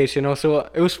legal case, So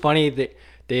it was funny that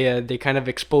they kind of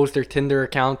exposed their Tinder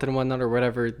account and whatnot, or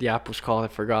whatever the app was called. I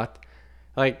forgot.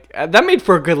 Like, that made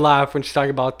for a good laugh when she's talking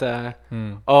about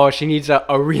she needs a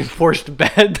reinforced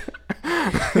bed.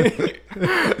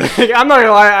 Like, I'm not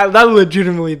gonna lie, that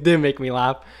legitimately did make me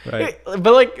laugh. Right.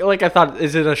 But like I thought,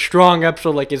 is it a strong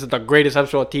episode? Like, is it the greatest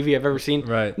episode of TV I've ever seen?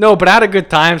 Right. No, but I had a good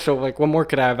time. So like, what more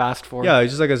could I have asked for? Yeah,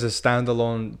 it's just like as a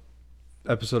standalone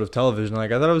episode of television,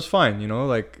 like I thought it was fine. You know,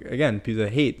 like again, the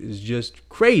hate is just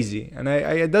crazy, and I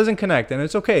it doesn't connect, and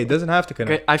it's okay. It doesn't have to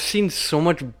connect. Okay, I've seen so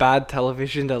much bad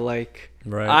television that like.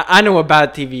 Right. I know what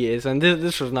bad TV is, and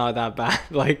this was not that bad.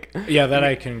 Like, Yeah, that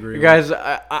I can agree you with. guys,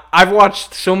 I've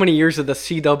watched so many years of the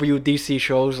CW DC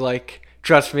shows. Like,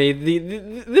 trust me,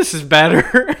 this is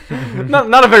better.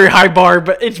 not a very high bar,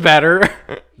 but it's better.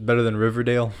 Better than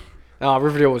Riverdale.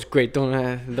 Riverdale was great. Don't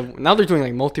now they're doing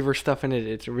like multiverse stuff in it.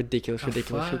 It's ridiculous.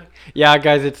 fuck? Yeah,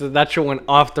 guys, that show went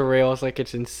off the rails. Like,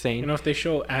 it's insane. You know, if they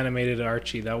show animated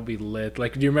Archie, that would be lit.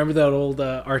 Like, do you remember that old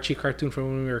Archie cartoon from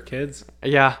when we were kids?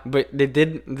 Yeah, but they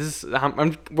did this.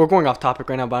 We're going off topic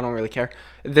right now, but I don't really care.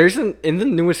 There's in the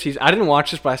newest season. I didn't watch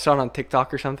this, but I saw it on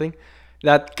TikTok or something.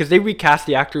 That because they recast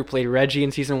the actor who played Reggie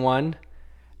in season 1,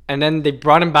 and then they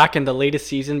brought him back in the latest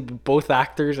season, both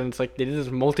actors, and it's like they did this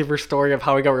multiverse story of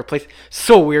how he got replaced.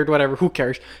 So weird. Whatever. Who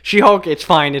cares? She-Hulk. It's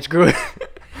fine. It's good.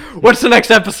 What's the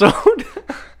next episode?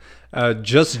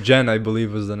 Just Jen, I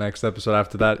believe, was the next episode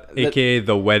after that, aka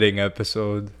the wedding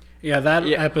episode. Yeah, that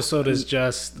Yeah. episode is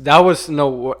just... That was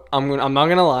no. I'm not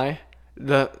gonna lie.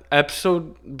 The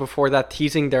episode before that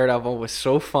teasing Daredevil was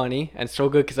so funny and so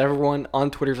good because everyone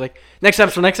on Twitter's like, next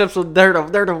episode,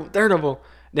 Daredevil.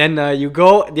 Then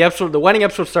the wedding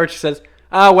episode starts. She says,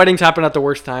 weddings happen at the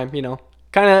worst time. You know,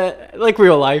 kind of like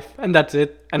real life, and that's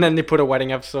it. And then they put a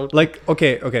wedding episode. Like,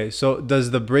 okay. So does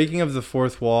the breaking of the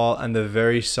fourth wall and the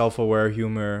very self-aware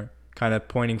humor, kind of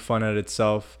pointing fun at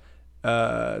itself,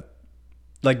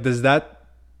 like, does that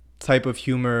type of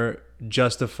humor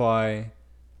justify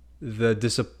the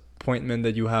disappointment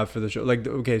that you have for the show? Like,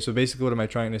 okay, so basically, what am I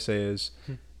trying to say is,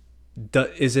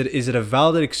 is it a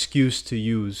valid excuse to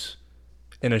use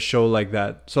in a show like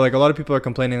that? So like a lot of people are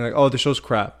complaining like, oh, the show's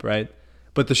crap, right?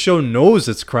 But the show knows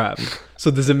it's crap.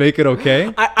 So does it make it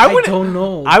okay? I don't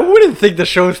know. I wouldn't think the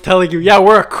show's telling you, yeah,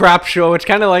 we're a crap show. It's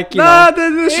kind of like, you know.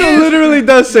 The show literally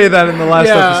does say that in the last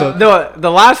episode. The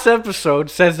last episode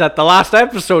says that the last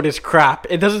episode is crap.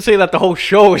 It doesn't say that the whole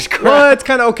show is crap. Well, it's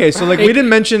kind of okay. So like we didn't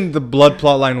mention the blood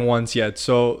plot line once yet.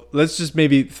 So let's just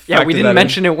maybe Yeah, we factor didn't that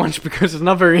mention it once because it's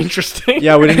not very interesting.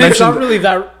 Yeah, we didn't It's mention not really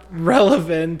that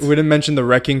relevant. we didn't mention the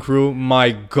wrecking crew.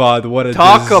 My God, what a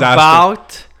Talk disaster.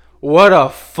 about what a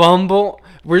fumble.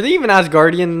 Were they even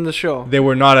Asgardian in the show? They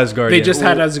were not Asgardian. They just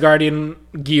had Asgardian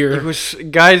gear. It was,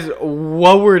 guys,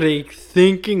 what were they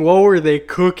thinking? What were they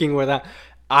cooking with that?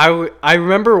 I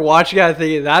remember watching that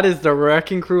thinking, that is the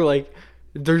wrecking crew. Like,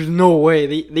 there's no way.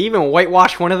 They even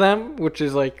whitewashed one of them, which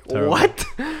is like, Terrible. what?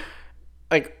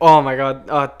 Like, oh my God.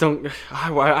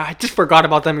 I just forgot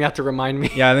about them. You have to remind me.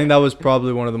 Yeah, I think that was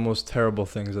probably one of the most terrible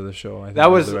things of the show. I think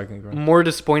That was the wrecking crew. more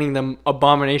disappointing than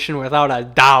Abomination without a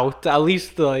doubt. At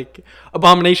least, like,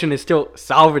 Abomination is still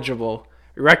salvageable.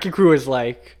 Wrecking Crew is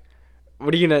like,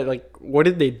 what are you gonna, like, what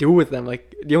did they do with them? Like,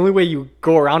 the only way you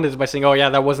go around is by saying, oh yeah,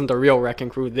 that wasn't the real Wrecking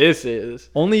Crew. This is.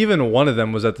 Only even one of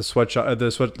them was at the sweat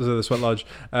lodge.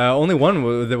 Only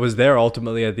one that was there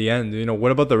ultimately at the end. You know,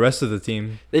 what about the rest of the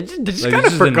team? They just Like, kind they of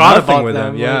just did forgot nothing about with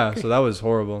them. Yeah, like- so that was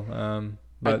horrible.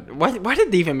 But why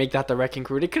did they even make that the Wrecking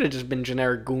Crew? They could have just been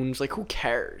generic goons. Like, who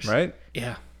cares? right.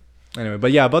 Yeah. Anyway,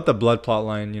 but yeah, about the blood plot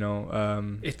line, you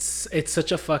know, It's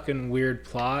such a fucking weird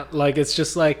plot. Like, it's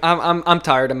just like... I'm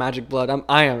tired of Magic Blood.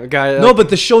 I am a guy. no, but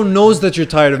the show knows that you're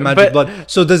tired of Magic But- Blood.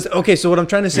 So so what I'm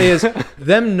trying to say is,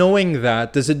 them knowing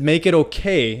that, does it make it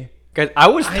okay? Guys, I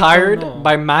was I don't tired know.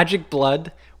 by Magic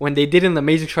Blood when they did in the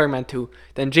Amazing Spider-Man 2.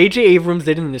 Then J.J. Abrams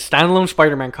did it in the standalone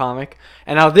Spider-Man comic.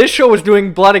 And now this show was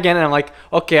doing blood again. And I'm like,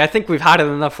 okay, I think we've had it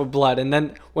enough with blood. And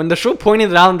then when the show pointed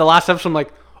it out in the last episode, I'm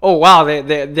like, oh, wow,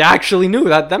 they actually knew.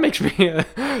 That makes me it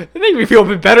makes me feel a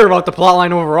bit better about the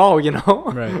plotline overall, you know?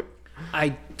 Right. I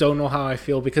don't know how I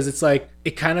feel because it's like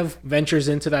it kind of ventures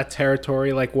into that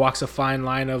territory, like walks a fine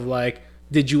line of like,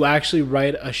 did you actually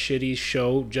write a shitty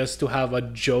show just to have a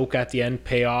joke at the end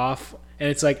pay off? And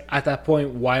it's like, at that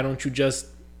point, why don't you just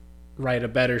write a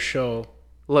better show?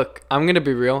 Look, I'm going to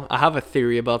be real. I have a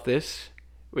theory about this,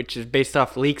 which is based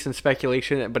off leaks and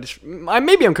speculation. But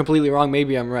maybe I'm completely wrong.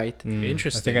 Maybe I'm right. I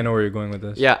Interesting. think I know where you're going with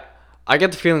this. Yeah, I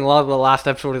get the feeling a lot of the last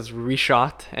episode is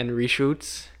reshot and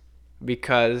reshoots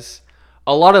because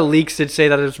a lot of leaks did say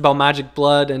that it's about Magic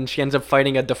Blood and she ends up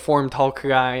fighting a deformed Hulk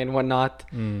guy and whatnot.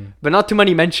 But not too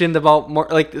many mentioned about more.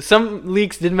 Like, some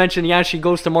leaks did mention, yeah, she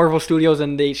goes to Marvel Studios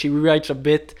and she rewrites a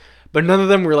bit, but none of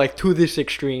them were like to this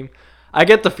extreme. I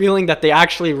get the feeling that they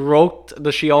actually wrote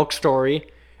the She-Hulk story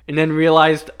and then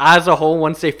realized as a whole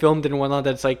once they filmed and whatnot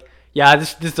that it's like, yeah,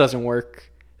 this doesn't work.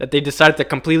 That they decided to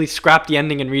completely scrap the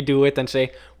ending and redo it and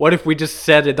say, what if we just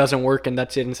said it doesn't work and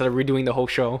that's it instead of redoing the whole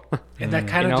show? And that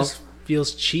kind of You know? just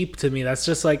feels cheap to me. That's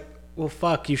just like, well,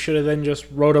 fuck, you should have then just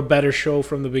wrote a better show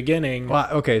from the beginning. Well,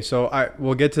 okay, so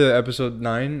we'll get to episode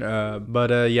 9, but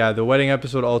yeah, the wedding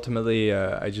episode ultimately,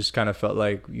 I just kind of felt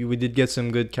like we did get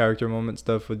some good character moment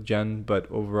stuff with Jen, but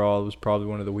overall it was probably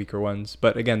one of the weaker ones.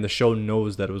 But again, the show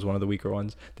knows that it was one of the weaker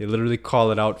ones. They literally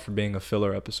call it out for being a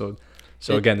filler episode.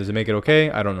 So again, does it make it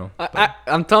okay? I don't know.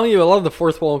 I'm telling you, a lot of the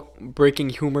fourth wall breaking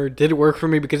humor did work for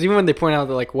me because even when they point out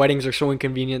that like weddings are so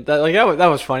inconvenient, that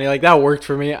was funny. Like that worked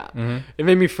for me. Mm-hmm. It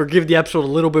made me forgive the episode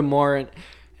a little bit more, and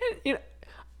you know,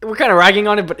 we're kind of ragging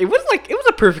on it, but it was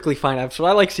a perfectly fine episode.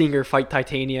 I like seeing her fight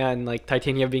Titania and like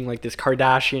Titania being like this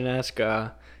Kardashian-esque. I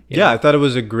thought it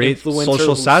was a great influencer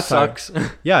social who satire. sucks.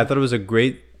 Yeah, I thought it was a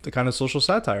great kind of social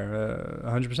satire.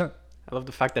 100%. I love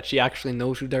the fact that she actually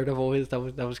knows who Daredevil is. That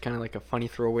was kind of like a funny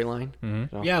throwaway line.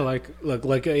 Mm-hmm. So. Yeah,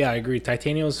 I agree.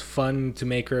 Titania was fun to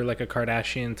make her like a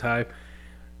Kardashian type,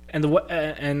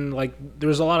 and like there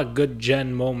was a lot of good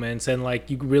Jen moments, and like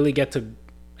you really get to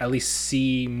at least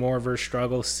see more of her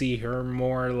struggle, see her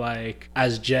more like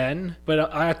as Jen.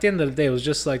 But at the end of the day, it was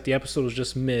just like the episode was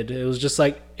just mid. It was just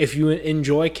like if you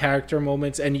enjoy character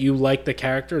moments and you like the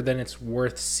character, then it's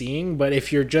worth seeing. But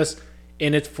if you're just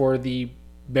in it for the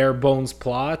bare bones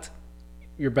plot,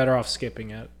 you're better off skipping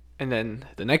it. And then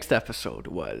the next episode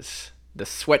was the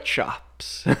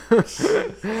sweatshops.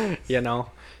 You know?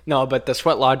 No, but the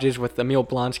sweat lodges with Emil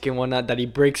Blonsky and whatnot, that he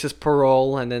breaks his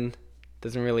parole and then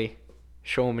doesn't really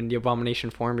show him in the abomination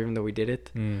form, even though we did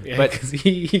it. Yeah, But- because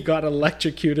he got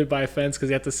electrocuted by a fence because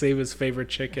he had to save his favorite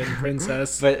chicken,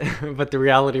 Princess. But the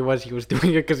reality was he was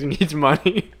doing it because he needs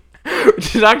money.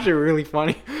 Which is actually really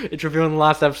funny. It's revealed in the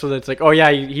last episode that it's like, oh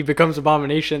yeah, he becomes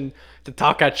Abomination to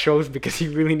talk at shows because he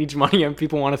really needs money and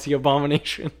people want to see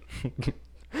Abomination.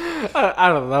 I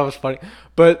don't know, that was funny.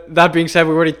 But that being said,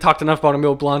 we already talked enough about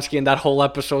Emil Blonsky in that whole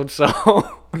episode, so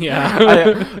Yeah.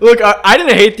 I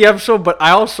didn't hate the episode, but I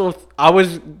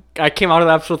came out of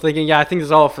the episode thinking, yeah, I think this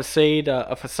is all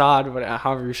a facade, but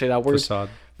however you say that word. Facade.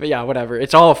 But yeah, whatever.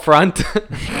 It's all a front.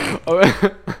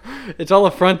 It's all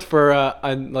a front for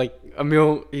like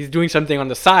Emil. He's doing something on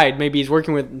the side. Maybe he's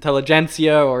working with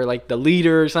intelligentsia or like the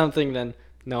leader or something. Then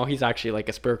no, he's actually like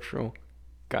a spiritual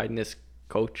guidance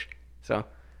coach. So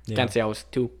can't say I was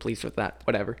too pleased with that.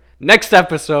 Whatever. Next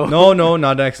episode. No,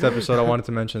 not next episode. I wanted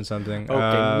to mention something.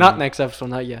 Okay, not next episode,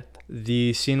 not yet.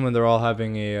 The scene when they're all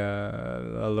having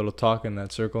a little talk in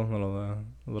that circle,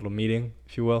 a little meeting,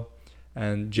 if you will.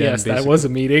 And Jen Yes, that was a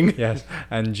meeting. Yes,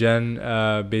 and Jen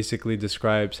basically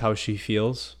describes how she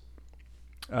feels.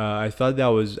 I thought that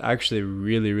was actually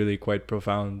really, really quite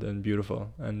profound and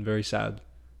beautiful and very sad.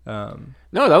 No,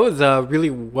 that was a really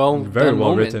Very done well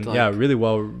moment, written. like- Yeah, really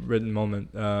well written moment.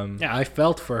 Yeah, I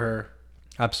felt for her.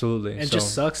 Absolutely. It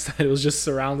just sucks that it was just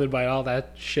surrounded by all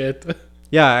that shit.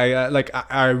 Yeah,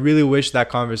 I really wish that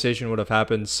conversation would have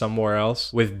happened somewhere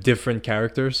else with different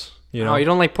characters. You know, Oh, you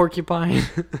don't like Porcupine?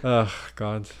 oh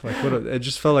god, like it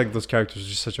just felt like those characters were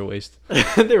just such a waste.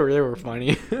 they were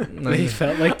funny. They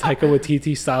felt like Taika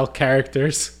Waititi style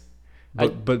characters.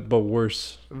 But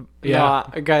worse. Yeah,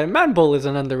 guy, Man Bull is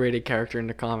an underrated character in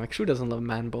the comics. Who doesn't love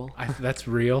Man Bull? That's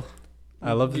real.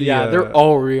 I love the Yeah, they're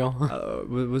all real.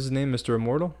 what was his name? Mr.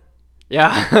 Immortal.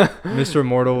 Yeah. Mr.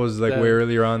 Immortal was like way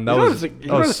earlier on. That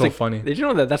was so funny. Did you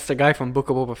know that that's the guy from Book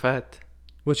of Boba Fett?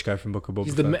 Which guy from Book of Boba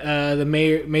He's Fett? the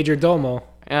major domo.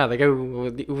 Yeah, the guy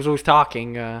who was always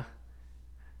talking.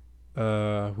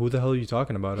 Who the hell are you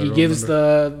talking about? I He don't gives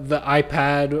remember. the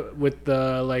iPad with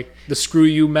the screw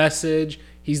you message.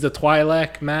 He's the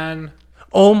Twi'lek man.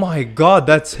 Oh my god,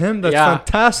 that's him. That's Yeah.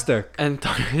 fantastic. And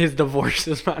his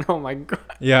divorces, man. Oh my god.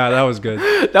 Yeah, that was good.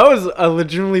 That was a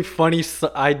legitimately funny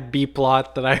side B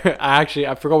plot that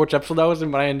I forgot which episode that was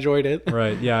in, but I enjoyed it.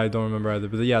 Right. Yeah, I don't remember either.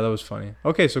 But yeah, that was funny.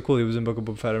 Okay, so cool. He was in Book of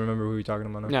Boba Fett. I remember who you're talking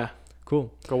about now. Yeah.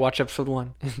 Cool. Go watch episode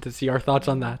 1 to see our thoughts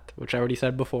on that, which I already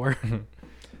said before.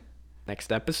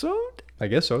 Next episode? I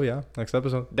guess so, yeah. Next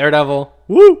episode. Daredevil.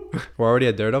 Woo! We're already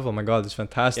at Daredevil. Oh my god, it's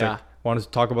fantastic. Yeah. Wanted to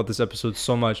talk about this episode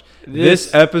so much. This-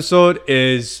 This episode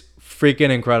is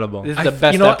freaking incredible. This is I- the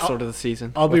best you know, episode of the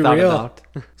season. I'll be without a real. doubt.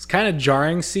 It's kind of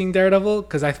jarring seeing Daredevil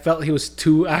because I felt he was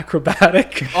too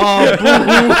acrobatic.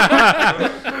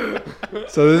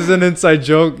 So this is an inside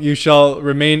joke. You shall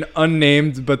remain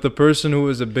unnamed, but the person who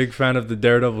was a big fan of the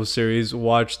Daredevil series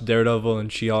watched Daredevil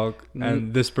and She-Hulk,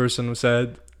 and this person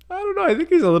said, I don't know, I think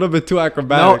he's a little bit too No,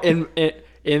 acrobatic.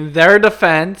 in their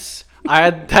defense, I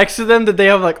had texted them the day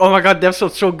of like, oh my god, the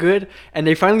episode's so good, and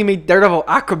they finally made Daredevil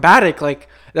acrobatic. Like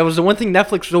That was the one thing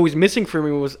Netflix was always missing for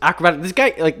me was acrobatic. This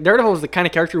guy, like Daredevil, was the kind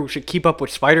of character who should keep up with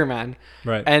Spider-Man.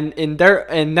 Right. And in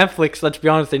Netflix, let's be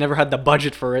honest, they never had the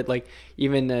budget for it. Like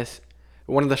even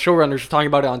one of the showrunners was talking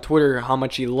about it on Twitter, how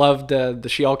much he loved the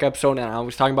She-Hulk episode, and I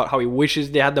was talking about how he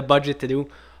wishes they had the budget to do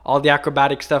all the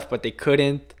acrobatic stuff, but they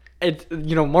couldn't.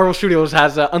 Marvel Studios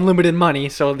has unlimited money,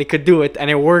 so they could do it, and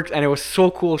it worked, and it was so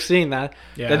cool seeing that.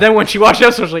 Yeah. That then when she watched it,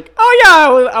 I was like, oh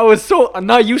yeah, I was so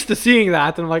not used to seeing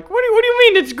that, and I'm like, what do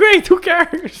you mean? It's great. Who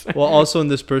cares? Well, also in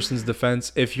this person's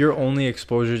defense, if your only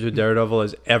exposure to Daredevil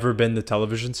has ever been the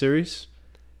television series,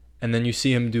 and then you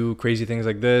see him do crazy things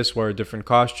like this, wear a different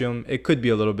costume, it could be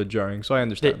a little bit jarring. So I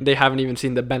understand. They haven't even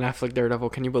seen the Ben Affleck Daredevil.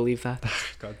 Can you believe that?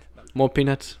 God. More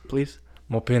peanuts, please.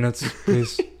 More peanuts,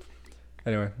 please.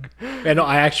 Anyway. I know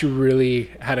I actually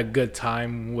really had a good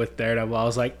time with Daredevil. I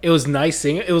was like, it was nice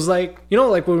seeing it. It was like,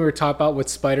 like when we were talking about with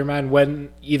Spider-Man,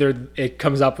 when either it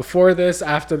comes out before this,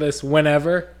 after this,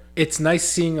 whenever. It's nice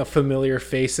seeing a familiar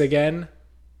face again.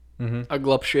 A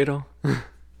Glub Shadow.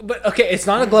 But okay, it's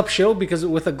not a Glub Shadow because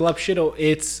with a Glub Shadow,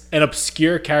 it's an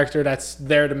obscure character that's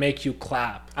there to make you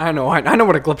clap. I know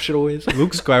what a Glub Shadow is.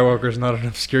 Luke Skywalker is not an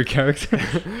obscure character.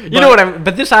 You know what I mean?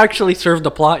 But this actually served the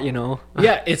plot,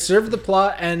 Yeah, it served the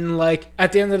plot, and like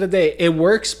at the end of the day, it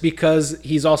works because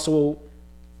he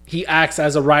acts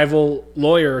as a rival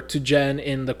lawyer to Jen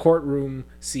in the courtroom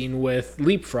scene with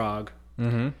Leapfrog.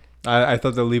 Mm-hmm. I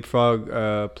thought the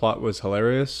Leapfrog plot was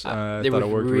hilarious. I thought it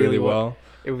worked really well.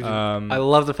 It was. I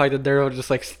love the fact that Daredevil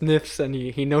just like sniffs and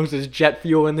he knows his jet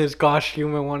fuel in his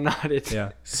costume and whatnot. It's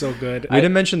so good. We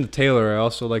didn't mention the tailor. I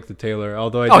also like the tailor,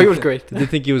 although he was great. I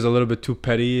did think he was a little bit too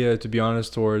petty, to be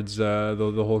honest, towards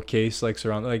the whole case. Like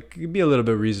be a little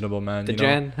bit reasonable, man.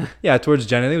 Jen. Yeah, towards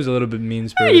Jen. I think he was a little bit mean He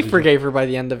spirited. forgave her by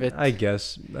the end of it. I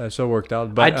guess so. It worked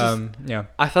out, but yeah.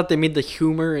 I thought they made the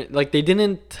humor like they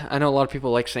didn't. I know a lot of people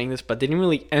like saying this, but they didn't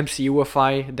really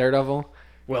MCUify Daredevil.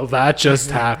 Well, that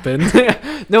just happened.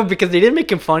 No, because they didn't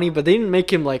make him funny, but they didn't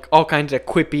make him like all kinds of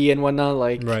quippy and whatnot,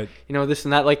 like right. This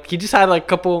and that. Like he just had like a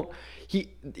couple. He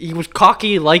was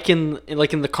cocky, like in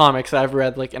the comics that I've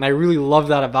read, like, and I really love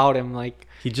that about him. Like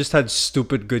he just had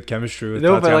stupid good chemistry with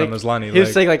Tatiana Maslany. He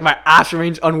was saying like my ass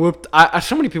remains unwhooped.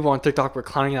 So many people on TikTok were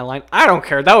clowning that line. I don't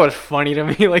care. That was funny to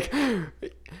me. Like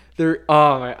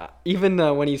even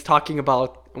when he's talking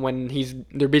about when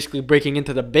they're basically breaking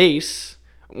into the base.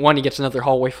 One, he gets another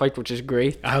hallway fight, which is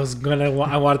great. I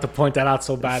wanted to point that out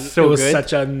so bad. So it was good.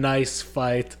 Such a nice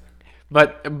fight.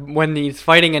 But when he's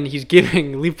fighting and he's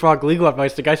giving Leapfrog legal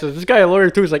advice, the guy says, "This guy a lawyer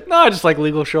too?" He's like, "No, I just like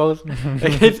legal shows."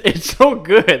 Like, it's so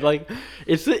good. Like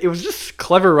it was just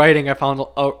clever writing. I found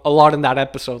a lot in that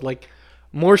episode. Like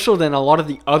more so than a lot of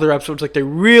the other episodes. Like they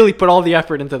really put all the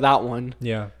effort into that one.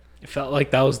 Yeah. It felt like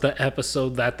that was the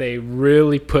episode that they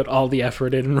really put all the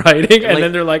effort in writing. And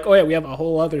then they're like, oh yeah, we have a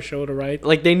whole other show to write.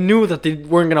 Like they knew that they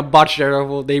weren't going to botch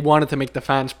Daredevil. They wanted to make the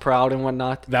fans proud and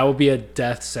whatnot. That would be a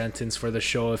death sentence for the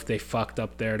show if they fucked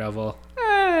up Daredevil.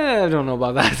 I don't know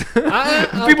about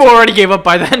that. People already gave up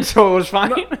by then, so it was fine.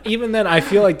 No, even then, I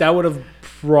feel like that would have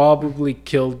probably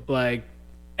killed like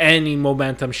any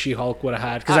momentum She-Hulk would have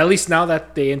had. Because at least now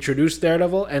that they introduced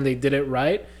Daredevil and they did it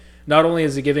right, not only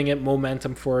is it giving it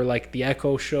momentum for like the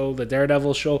Echo show, the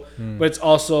Daredevil show, but it's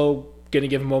also going to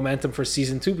give momentum for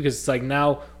season 2 because it's like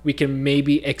now we can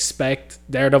maybe expect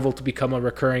Daredevil to become a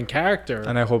recurring character.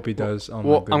 And I hope he does. Oh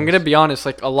well, I'm going to be honest.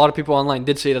 Like a lot of people online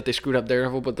did say that they screwed up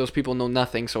Daredevil, but those people know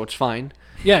nothing, so it's fine.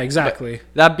 Yeah, exactly.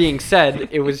 But that being said,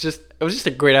 it was just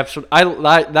a great episode.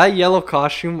 That yellow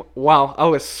costume. Wow, I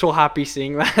was so happy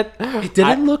seeing that. It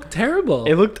didn't look terrible.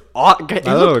 It looked good.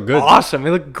 Awesome.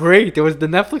 It looked great. It was the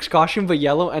Netflix costume but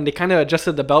yellow, and they kind of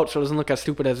adjusted the belt so it doesn't look as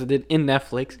stupid as it did in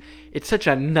Netflix. It's such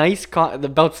a nice the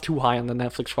belt's too high on the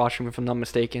Netflix costume if I'm not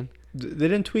mistaken. They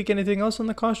didn't tweak anything else on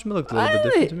the costume. It looked a little bit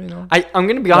different to me. No? I'm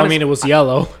gonna be honest. I mean, it was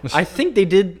yellow. I think they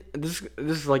did. This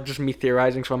is like just me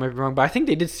theorizing, so I might be wrong. But I think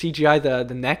they did CGI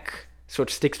the neck so it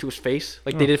sticks to his face,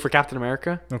 like they did for Captain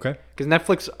America. Okay. Because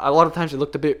Netflix, a lot of times it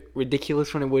looked a bit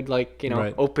ridiculous when it would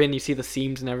Right. open. You see the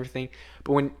seams and everything.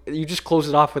 But when you just close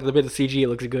it off with a bit of CG, it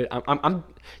looks good. I'm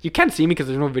you can't see me because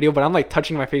there's no video, but I'm like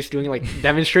touching my face, doing like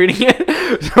demonstrating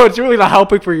it. So it's really not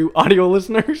helping for you audio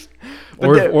listeners.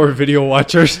 Or video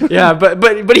watchers. Yeah,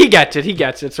 but he gets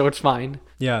it, so it's fine.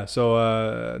 Yeah.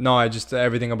 So no, I just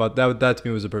everything about that to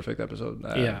me was a perfect episode.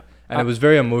 Yeah. And it was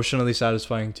very emotionally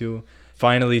satisfying too.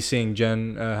 Finally seeing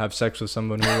Jen have sex with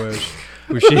someone who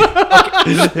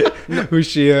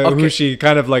she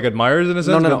kind of like admires in a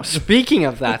sense. No. Speaking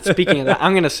of that,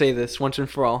 I'm gonna say this once and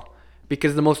for all,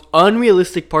 because the most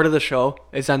unrealistic part of the show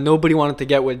is that nobody wanted to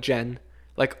get with Jen.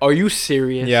 Like, are you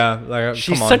serious? Yeah, like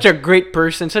She's come on. such a great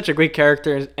person, such a great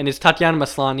character, and it's Tatiana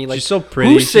Maslany. Like, She's so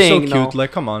pretty. who's She's so saying cute. no?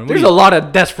 Like, come on. what There's do a you- lot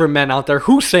of desperate men out there.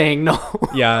 Who's saying no?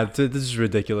 Yeah, this is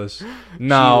ridiculous.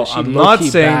 Now, she I'm not low-key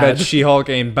saying bad. that She-Hulk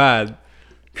ain't bad,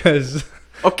 because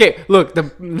Okay, look, the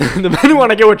men who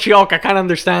want to get with She-Hulk, I kind of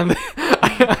understand.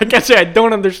 I can't say I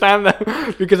don't understand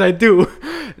that because I do.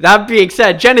 That being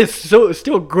said, Jen is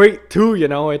still great too. You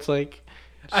know, it's like.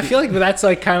 I feel like that's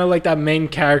like kind of like that main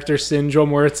character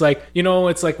syndrome where it's like, you know,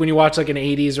 it's like when you watch like an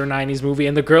 80s or 90s movie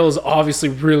and the girl is obviously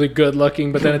really good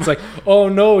looking, but then it's like, oh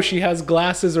no, she has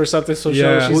glasses or something, so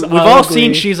Yeah. she's We've all ugly.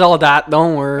 seen She's All That. Don't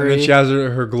and worry. then she has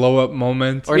her glow-up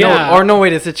moment. Or Yeah. no, or no,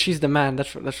 wait, is it She's the Man?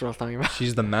 That's what I was talking about.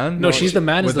 She's the man? No, She's the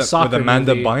Man is with the soccer With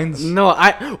Amanda movie. Bynes? No,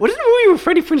 what is the movie with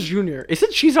Freddie Prinze Jr.? Is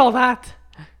it She's All That?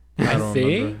 I don't think.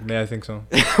 remember. Yeah, I think so.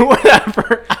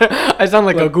 Whatever. I sound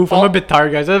like a Look, goof. I'm all- a bit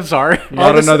tired, guys. I'm sorry.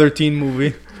 Not this- another teen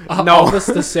movie. No. All this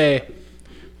to say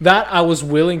that I was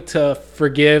willing to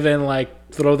forgive and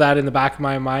like throw that in the back of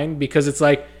my mind because it's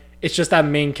like it's just that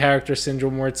main character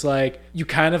syndrome where it's like you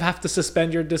kind of have to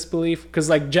suspend your disbelief because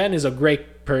like Jen is a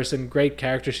great person, great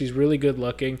character. She's really good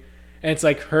looking, and it's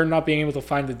like her not being able to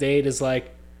find a date is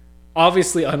like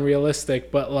obviously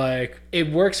unrealistic, but like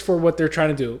it works for what they're trying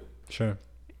to do. Sure.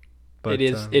 But,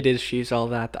 It is She's All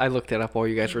That. I looked it up while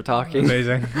you guys were talking.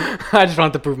 amazing. I just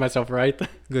wanted to prove myself right.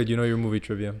 Good, you know your movie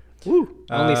trivia. Woo.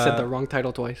 I only said Uh, the wrong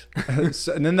title twice.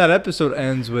 And then that episode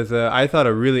ends with, I thought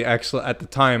a really excellent, at the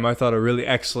time, I thought a really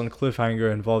excellent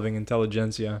cliffhanger involving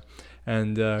intelligentsia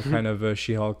and kind of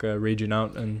She-Hulk raging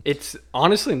out. And It's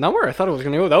honestly not where I thought it was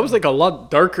going to go. That was like a lot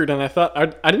darker than I thought.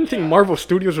 I didn't think Marvel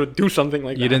Studios would do something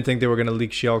like you that. didn't think they were going to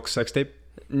leak She-Hulk's sex tape?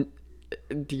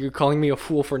 You calling me a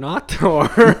fool for not? Or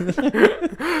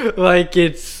like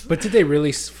it's... But did they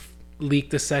really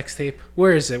leak the sex tape?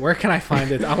 Where is it? Where can I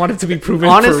find it? I want it to be proven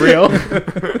Honestly- for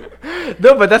real.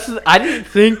 No, but I didn't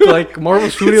think like Marvel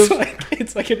Studios...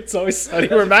 It's like it's always sunny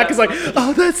where Mac is like,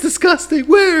 oh, that's disgusting.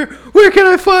 Where can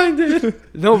I find it?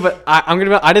 No, but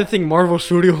I didn't think Marvel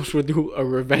Studios would do a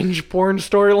revenge porn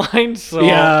storyline. So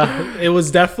Yeah, it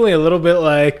was definitely a little bit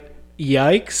like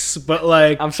yikes, but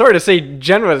like I'm sorry to say,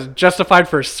 Jen was justified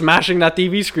for smashing that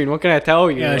TV screen. What can I tell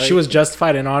you? yeah, Like, she was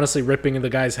justified in honestly ripping the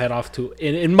guy's head off too,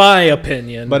 in my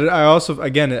opinion. But I also,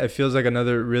 again, it feels like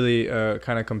another really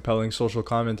kind of compelling social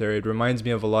commentary. It reminds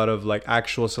me of a lot of like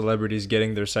actual celebrities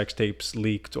getting their sex tapes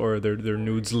leaked or their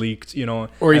nudes leaked, you know.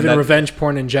 or and even that revenge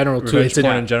porn in general too. revenge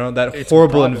porn in general. That it's a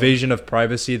horrible problem. invasion of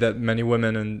privacy that many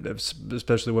women and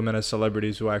especially women as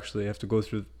celebrities who actually have to go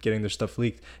through getting their stuff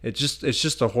leaked. It's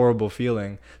just a horrible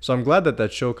feeling. So I'm glad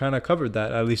that show kind of covered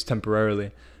that, at least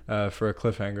temporarily, for a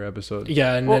cliffhanger episode.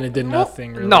 Yeah, and then it did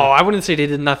nothing. Really. No, I wouldn't say they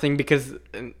did nothing because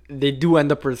they do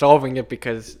end up resolving it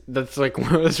because that's like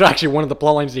that's actually one of the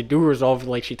plot lines they do resolve.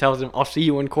 Like she tells him, "I'll see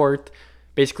you in court,"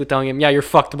 basically telling him, "Yeah, you're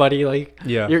fucked, buddy. Like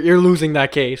Yeah. you're losing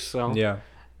that case." So Yeah.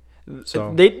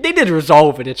 So they did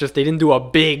resolve it. It's just they didn't do a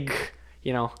big,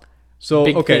 you know. So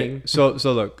Big okay, thing. so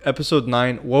look, episode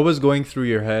 9. What was going through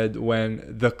your head when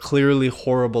the clearly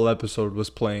horrible episode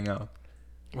was playing out?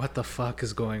 What the fuck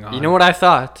is going on? You know what I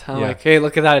thought? I'm Yeah. like, hey,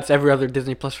 look at that. It's every other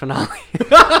Disney Plus finale.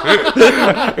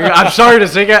 I'm sorry to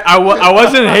say it.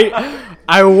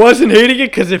 I wasn't hating it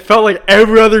because it felt like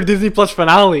every other Disney Plus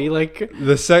finale. Like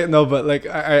No, but like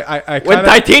I when kind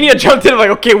of Titania jumped in, I'm like,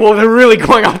 okay, well they're really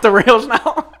going off the rails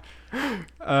now.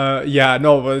 yeah,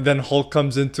 no, but then Hulk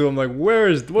comes into him like where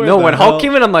No, the when hell? Hulk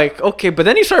came in, I'm like, okay, but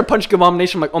then he started punching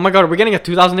Abomination. I'm like, oh my god, we're getting a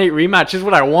 2008 rematch. This is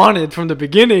what I wanted from the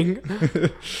beginning.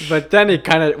 But then it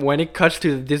kind of when it cuts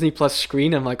to the Disney Plus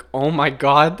screen, I'm like, oh my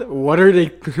god, what are they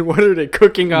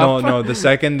cooking up? No, the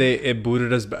second it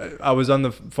booted us back, I was on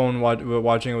the phone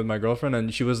watching it with my girlfriend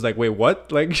and she was like, wait,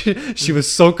 what? Like she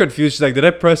was so confused. She's like, did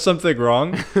I press something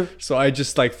wrong? So I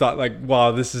just like thought like,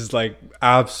 wow, this is like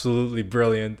absolutely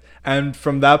brilliant. And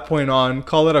from that point on,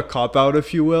 call it a cop-out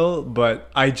if you will,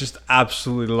 but I just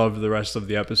absolutely loved the rest of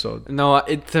the episode. No,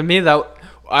 to me that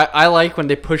I like when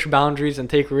they push boundaries and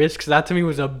take risks. That to me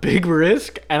was a big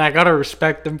risk, and I gotta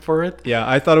respect them for it. Yeah,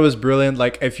 I thought it was brilliant.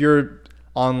 Like if you're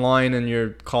online and you're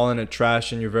calling it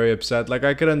trash and you're very upset, like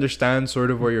I could understand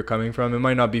sort of where you're coming from. It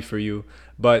might not be for you,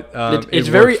 but It's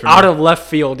it very worked for out me. of left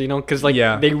field, you know, because like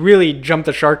Yeah. they really jumped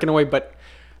the shark in a way. But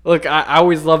look, I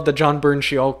always loved the John Byrne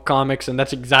She-Hulk comics, and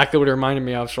that's exactly what it reminded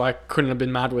me of. So I couldn't have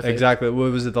been mad with it. Exactly.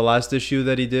 What was it? The last issue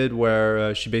that he did,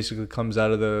 where she basically comes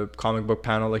out of the comic book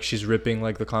panel, like she's ripping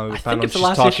like the comic I book panel. think it's the she's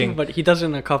last talking. issue, but he does it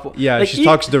in a couple. Yeah, Like, she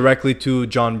talks directly to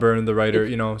John Byrne, the writer.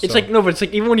 You know, It's so. like no, but it's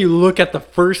like even when you look at the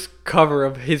first cover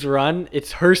of his run,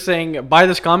 it's her saying, "Buy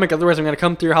this comic, otherwise I'm gonna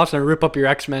come to your house and rip up your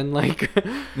X-Men." Like,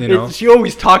 You know? she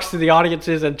always talks to the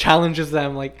audiences and challenges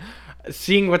them. Like,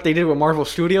 seeing what they did with Marvel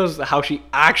Studios, how she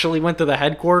actually went to the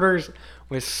headquarters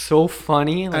was so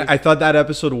funny. Like, I thought that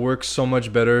episode works so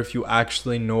much better if you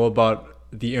actually know about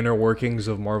the inner workings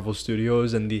of Marvel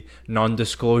Studios and the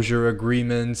non-disclosure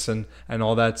agreements and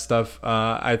all that stuff.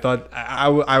 I thought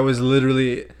I was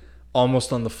literally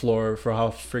almost on the floor for how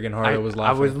friggin' hard I was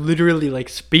laughing. I was literally like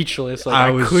speechless. Like I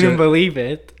I was couldn't ju- believe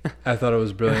it. I thought it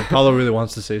was brilliant. Paulo really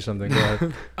wants to say something. Go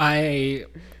ahead.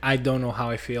 I don't know how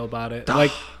I feel about it.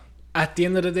 Like at the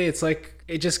end of the day, it's like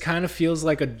it just kind of feels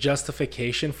like a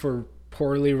justification for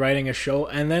poorly writing a show,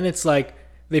 and then it's like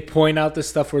they point out this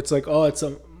stuff where it's like, oh, it's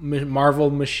a Marvel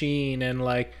machine, and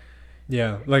like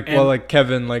Yeah, like And- like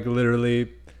Kevin like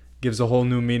literally gives a whole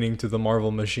new meaning to the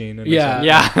Marvel machine. And Yeah.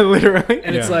 Yeah, literally.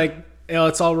 and it's Yeah. like, you know,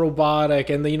 it's all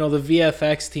robotic, and the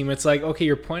VFX team, it's like, okay,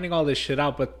 you're pointing all this shit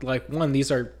out, but like, one,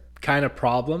 these are kind of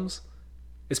problems,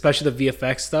 especially the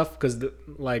VFX stuff, because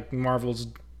like Marvel's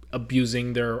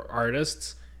abusing their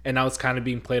artists, and now it's kind of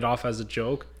being played off as a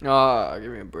joke. Oh,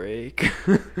 give me a break.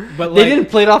 But They like, didn't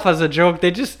play it off as a joke. They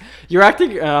just you're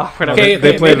acting. Whatever. Okay,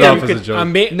 they played it maybe off I'm- as a joke.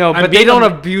 I'm No, but they being don't a-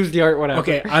 abuse the art. Whatever.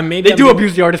 Okay, maybe They do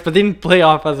abuse the artist, but they didn't play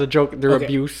off as a joke. Their Okay.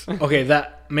 abuse. Okay,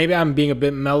 that maybe I'm being a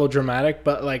bit melodramatic,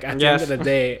 but like at the end of the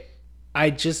day,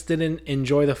 I just didn't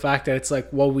enjoy the fact that it's like,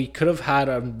 well, we could have had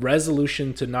a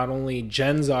resolution to not only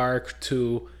Jen's arc,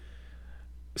 to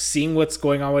seeing what's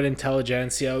going on with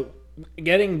Intelligentsia,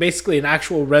 getting basically an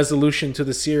actual resolution to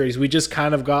the series. We just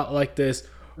kind of got like this,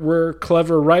 we're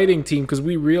clever writing team because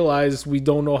we realized we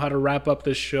don't know how to wrap up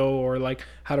this show or like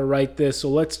how to write this, so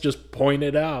let's just point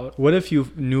it out. What if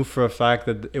you knew for a fact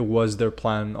that it was their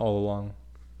plan all along?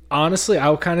 Honestly, I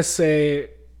would kind of say,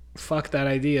 fuck that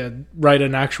idea. Write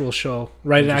an actual show.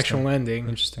 Write an actual ending.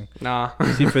 Interesting. Nah.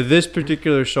 See, for this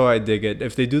particular show, I dig it.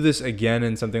 If they do this again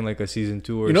in something like a season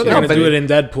 2 or You know they're season gonna do three, it in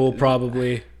Deadpool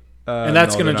probably, and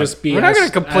that's no, gonna they're just be. We're not as-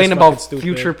 gonna complain as about fucking stupid.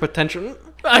 future potential.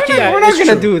 Yeah, We're not it's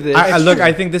gonna true. do this. Look,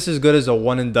 I think this is good as a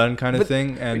one and done kind of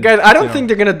thing. And Guys, I don't you know, think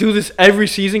they're gonna do this every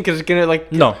season because it's gonna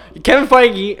like No. Kevin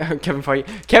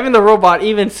Feige, Kevin the robot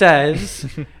even says,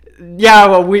 "Yeah,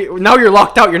 well, we now you're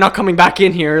locked out. You're not coming back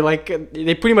in here." Like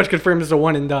they pretty much confirmed it's a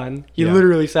one and done. He Yeah.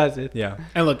 literally says it. Yeah.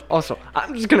 And look, Also,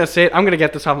 I'm just gonna say it. I'm gonna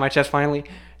get this off my chest finally.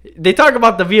 They talk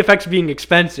about the VFX being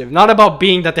expensive, not about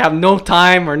being that they have no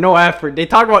time or no effort. They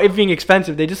talk about it being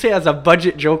expensive. They just say it as a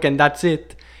budget joke and that's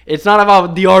it. It's not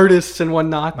about the artists and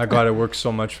whatnot. My God, it works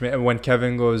so much for me. And when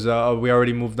Kevin goes, we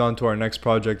already moved on to our next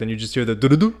project, and you just hear the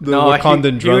doo-doo-doo, the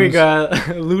Wakandan drums.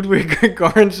 Ludwig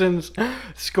Göransson's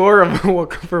score of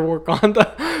for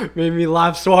Wakanda made me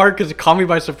laugh so hard because it caught me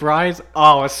by surprise.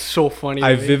 Oh, it's so funny.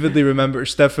 I to me. vividly remember,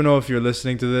 Stefano, if you're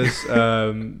listening to this,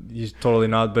 he's totally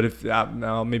not, but if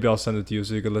maybe I'll send it to you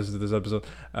so you can listen to this episode.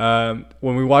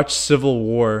 When we watched Civil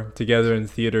War together in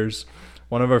theaters,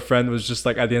 one of our friends was just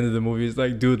like, at the end of the movie, he's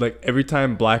like, dude, like every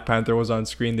time Black Panther was on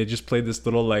screen, they just played this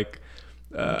little like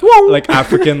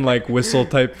African like whistle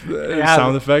type Yeah.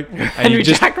 sound effect, and Henry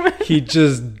Jackman. he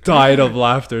just died of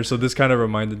laughter. So this kind of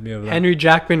reminded me of that. Henry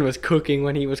Jackman was cooking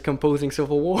when he was composing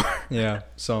Civil War. Yeah.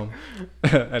 So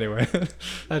anyway,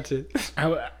 That's it.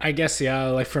 I guess yeah.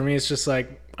 Like for me, it's just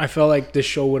like I felt like this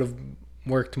show would have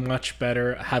worked much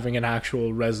better having an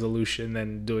actual resolution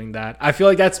than doing that. I feel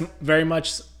like that's very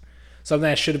much something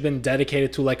that should have been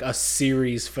dedicated to like a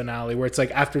series finale, where it's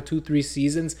like after 2-3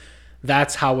 seasons,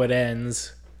 that's how it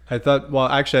ends. I thought, well,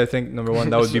 actually, I think number one,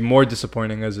 that would be more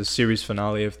disappointing as a series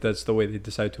finale if that's the way they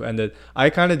decide to end it. I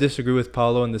kind of disagree with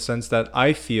Paulo in the sense that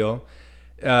I feel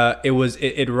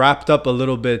it wrapped up a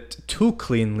little bit too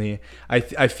cleanly. I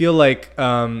feel like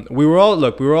we were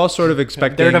all sort of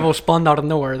expecting Daredevil spawned out of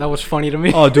nowhere. That was funny to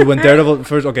me. Oh, dude, when Daredevil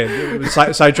first, okay,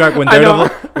 sidetrack. When I know.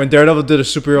 Daredevil did a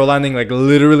superhero landing, like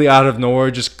literally out of nowhere,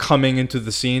 just coming into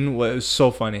the scene, was so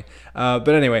funny. But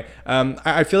anyway,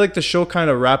 I feel like the show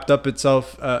kind of wrapped up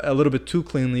itself a little bit too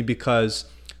cleanly because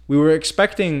we were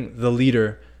expecting the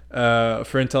leader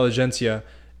for Intelligentsia.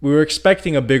 We were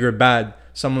expecting a bigger bad,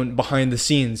 someone behind the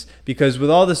scenes, because with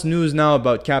all this news now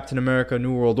about Captain America: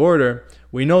 New World Order,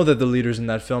 we know that the leader's in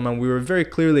that film, and we were very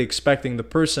clearly expecting the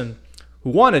person who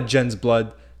wanted Jen's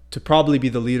blood to probably be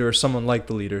the leader or someone like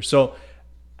the leader. So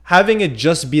having it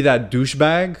just be that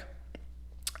douchebag,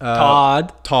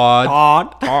 Todd,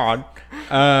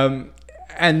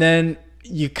 and then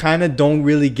you kind of don't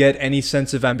really get any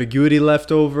sense of ambiguity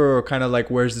left over, or kind of like,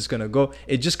 where's this gonna go?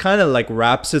 It just kind of like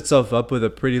wraps itself up with a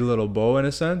pretty little bow in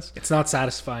a sense. It's not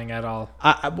satisfying at all.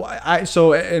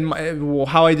 So in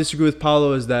how I disagree with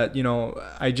Paulo is that, you know,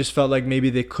 I just felt like maybe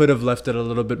they could have left it a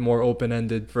little bit more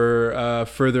open-ended for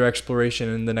further exploration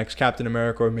in the next Captain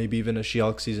America, or maybe even a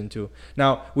She-Hulk season 2.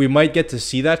 Now we might get to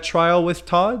see that trial with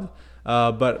Todd,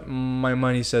 But my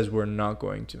money says we're not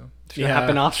going to. It's gonna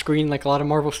happen off screen like a lot of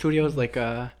Marvel Studios, like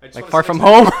wanna Far sit From next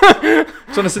Home.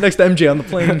 Just want to sit next to MJ on the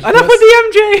plane. Enough with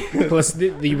the MJ. Plus,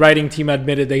 the writing team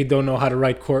admitted they don't know how to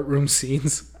write courtroom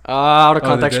scenes. Out of Oh, they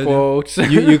context did? quotes.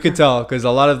 You could tell because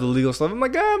a lot of the legal stuff. I'm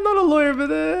like, I'm not a lawyer, but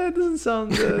it doesn't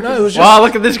sound. No, it was just, Wow,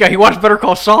 look at this guy. He watched Better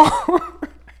Call Saul.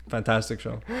 Fantastic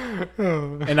show.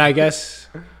 and I guess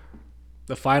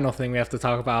the final thing we have to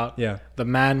talk about: Yeah. the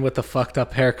man with the fucked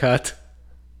up haircut.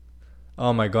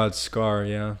 Oh my God, Scar.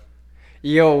 Yeah.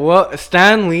 Yo, what?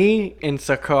 Stan Lee in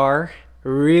Sakaar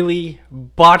really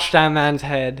botched that man's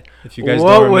head. If you guys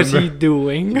What don't was he remember-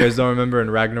 doing? You guys don't remember in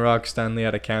Ragnarok, Stanley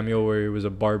had a cameo where he was a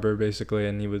barber basically,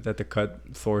 and he would had to cut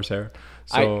Thor's hair.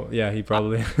 So yeah, he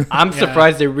probably. I'm Yeah.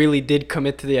 surprised they really did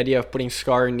commit to the idea of putting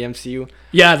Scar in the MCU.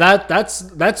 Yeah,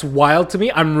 that's wild to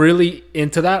me. I'm really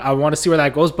into that. I want to see where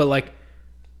that goes, but like,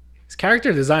 his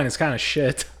character design is kind of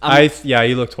shit. Yeah,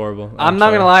 he looked horrible. I'm not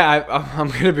sorry. gonna lie. I'm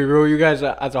gonna be real with you guys.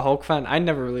 As a Hulk fan, I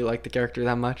never really liked the character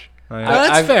that much. Oh, yeah.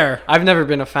 That's I've- fair. I've never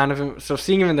been a fan of him. So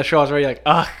seeing him in the show, I was already like,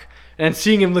 ugh. And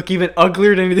seeing him look even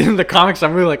uglier than he did in the comics,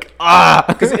 I'm really like, ah.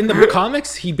 Because in the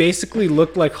comics, he basically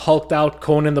looked like hulked out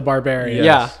Conan the Barbarian.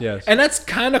 Yes, Yeah. Yes. And that's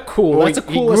kind of cool. Well, That's a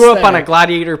he cool grew up on a aesthetic.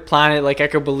 gladiator planet. Like I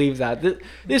could believe that.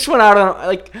 This one, I don't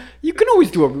like. You can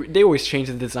always do they always change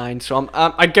the design. So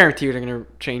I guarantee you they're gonna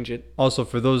change it. Also,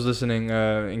 for those listening,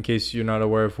 in case you're not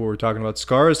aware of who we're talking about,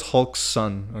 Scar is Hulk's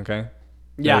son. Okay.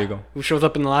 Yeah. There you go. Who shows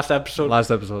up in the last episode? Last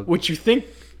episode. Which you think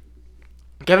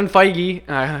Kevin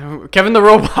Feige, Kevin the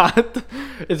Robot,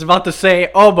 is about to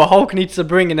say, oh, but Hulk needs to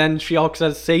bring, and then She-Hulk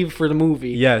says, save for the movie.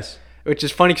 Yes. Which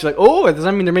is funny, because like, oh, does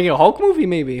that mean they're making a Hulk movie,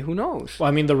 maybe? Who knows? Well,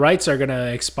 I mean, the rights are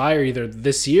gonna expire either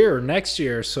this year or next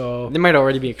year. So They might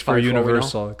already be For expired. for all we know.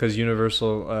 Universal, because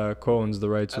Universal co-owns the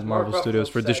rights with Mark Marvel Ruffalo Studios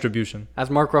for said. distribution.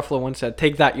 As Mark Ruffalo once said,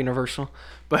 take that, Universal.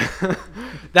 But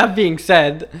that being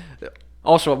said,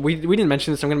 also, we didn't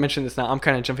mention this. I'm going to mention this now. I'm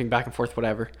kind of jumping back and forth,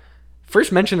 whatever.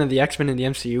 First mention of the X-Men in the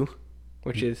MCU,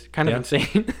 which is kind of Yeah.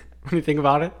 insane when you think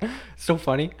about it. So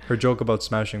funny. Her joke about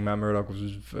smashing Matt Murdock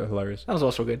was hilarious. That was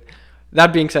also good.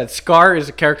 That being said, Scar is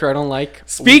a character I don't like.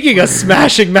 speaking of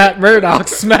smashing Matt Murdock,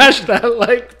 smash that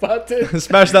like button.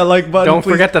 Smash that like button. Don't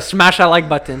please. forget to smash that like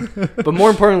button. But more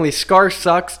importantly, Scar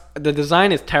sucks. The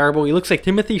design is terrible. He looks like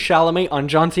Timothy Chalamet on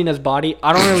John Cena's body.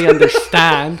 I don't really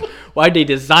understand why they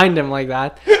designed him like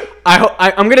that.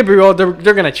 I'm gonna be real. They're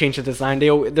gonna change the design.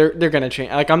 They're gonna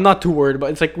change. Like I'm not too worried,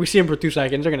 but it's like we see him for 2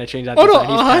 seconds. They're gonna change that. Oh no,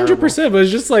 design. He's 100%. But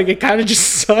it's just like it kind of just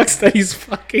sucks that he's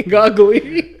fucking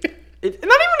ugly. It's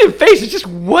not even in face. It's just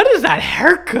what is that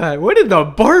haircut? What did the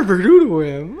barber do to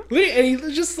him? And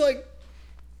he's just like,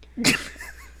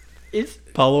 It's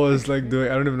Paulo is like doing.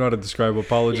 I don't even know how to describe what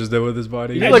Paulo just did with his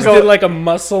body. I like just did like a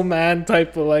muscle man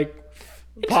type of like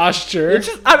posture. It's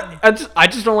just I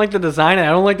just don't like the design, and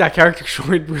I don't like that character. So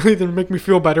it really didn't make me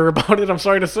feel better about it. I'm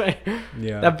sorry to say.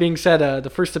 Yeah. That being said, the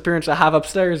first appearance I have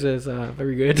upstairs is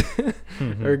very good,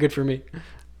 very good for me.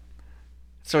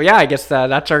 So yeah, I guess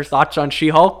that's our thoughts on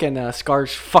She-Hulk and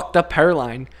Scar's fucked up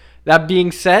hairline. That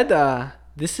being said,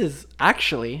 this is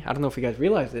actually, I don't know if you guys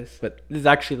realize this, but this is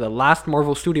actually the last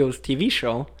Marvel Studios TV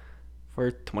show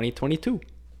for 2022.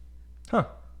 Huh.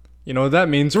 You know what that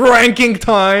means? Ranking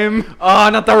time. Oh,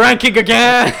 not the ranking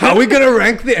again! How are we gonna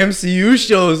rank the MCU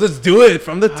shows? Let's do it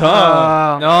from the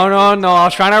top. No. I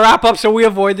was trying to wrap up so we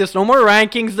avoid this. No more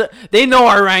rankings. They know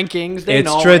our rankings. They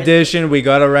know It's it. tradition. We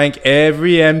gotta rank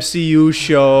every MCU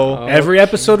show. Every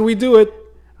episode we do it.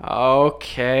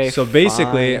 Okay. So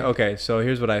basically, fine. okay. So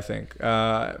here's what I think.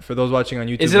 For those watching on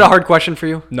YouTube, Is it a hard question for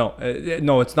you? No,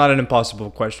 no, it's not an impossible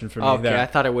question for me. Okay, there. I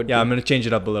thought it would Yeah, be. I'm gonna change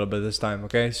it up a little bit this time.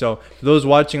 Okay, so for those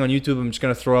watching on YouTube, I'm just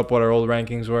gonna throw up what our old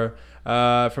rankings were.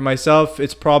 For myself,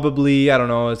 it's probably I don't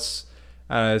know. It's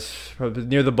probably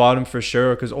near the bottom for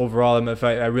sure. Because overall, if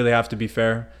I really have to be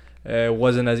fair, it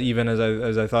wasn't as even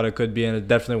as I thought it could be, and it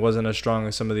definitely wasn't as strong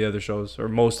as some of the other shows or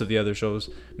most of the other shows,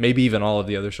 maybe even all of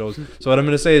the other shows. So what I'm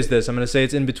gonna say is this: I'm gonna say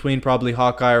it's in between probably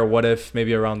Hawkeye or What If,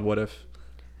 maybe around What If.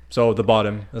 So the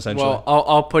bottom essentially. Well,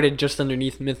 I'll put it just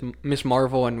underneath Miss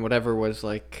Marvel and whatever was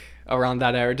like around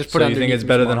that era. Just put So it you think underneath it's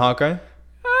better Ms. than Marvel.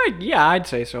 Hawkeye? Yeah, I'd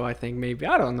say so. I think maybe.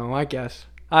 I don't know. I guess.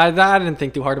 I didn't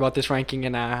think too hard about this ranking,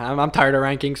 and I'm tired of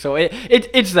ranking, so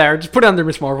it's there. Just put it under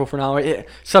Miss Marvel for now.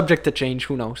 Subject to change.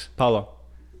 Who knows? Paulo.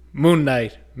 Moon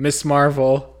Knight, Miss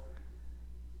Marvel,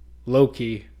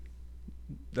 Loki,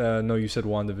 No, you said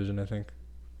WandaVision, I think.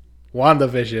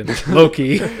 WandaVision,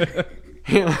 Loki,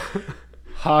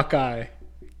 Hawkeye,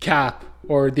 Cap,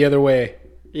 or the other way.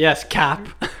 Yes, Cap,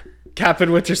 Cap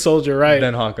and Winter Soldier, right?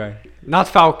 Then Hawkeye. not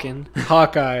Falcon.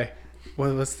 Hawkeye.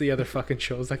 What's the other fucking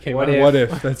shows that came What out? If? What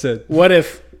if? That's it. What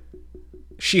if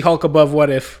She-Hulk above What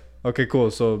If. Okay,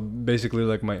 cool. So basically,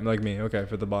 like me. Okay,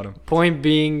 for the bottom. Point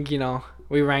being,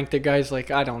 we ranked the guys like,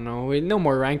 I don't know. No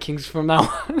more rankings from now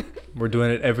on. We're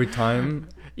doing it every time.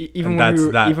 Even And when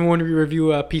that's that. even when we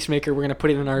review Peacemaker, we're gonna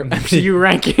put it in our MCU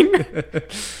ranking.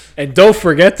 And don't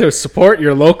forget to support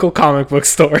your local comic book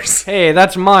stores. Hey,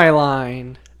 that's my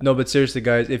line. No, but seriously,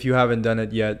 guys, if you haven't done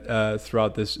it yet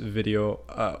throughout this video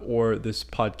or this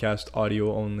podcast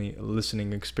audio only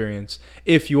listening experience,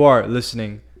 if you are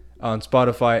listening on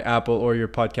Spotify, Apple, or your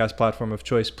podcast platform of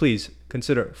choice, please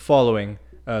consider following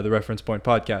the Reference Point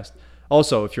Podcast.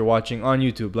 Also, if you're watching on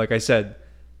YouTube, like I said,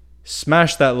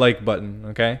 smash that like button,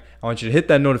 okay? I want you to hit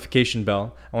that notification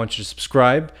bell. I want you to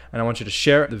subscribe, and I want you to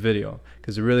share the video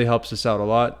because it really helps us out a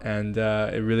lot, and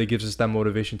it really gives us that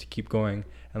motivation to keep going.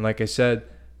 And like I said,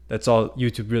 that's all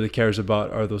YouTube really cares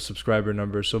about are those subscriber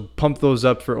numbers. So pump those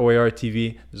up for OAR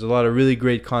TV. There's a lot of really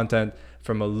great content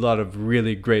from a lot of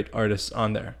really great artists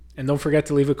on there. And don't forget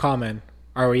to leave a comment.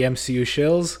 Are we MCU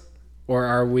shills? Or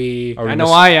are we Are we I know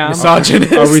I am.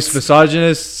 misogynists? Are we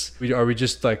misogynists? Are we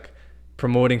just like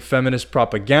promoting feminist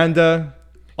propaganda?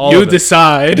 All You of it.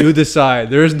 decide. You decide.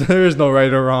 There is no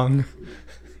right or wrong.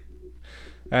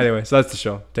 Anyway, so that's the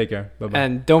show. Take care. Bye bye.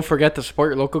 And don't forget to support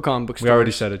your local comic book We stores.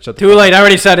 already said it. Shut the Too fuck late. I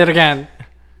already said it again. up,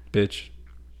 bitch.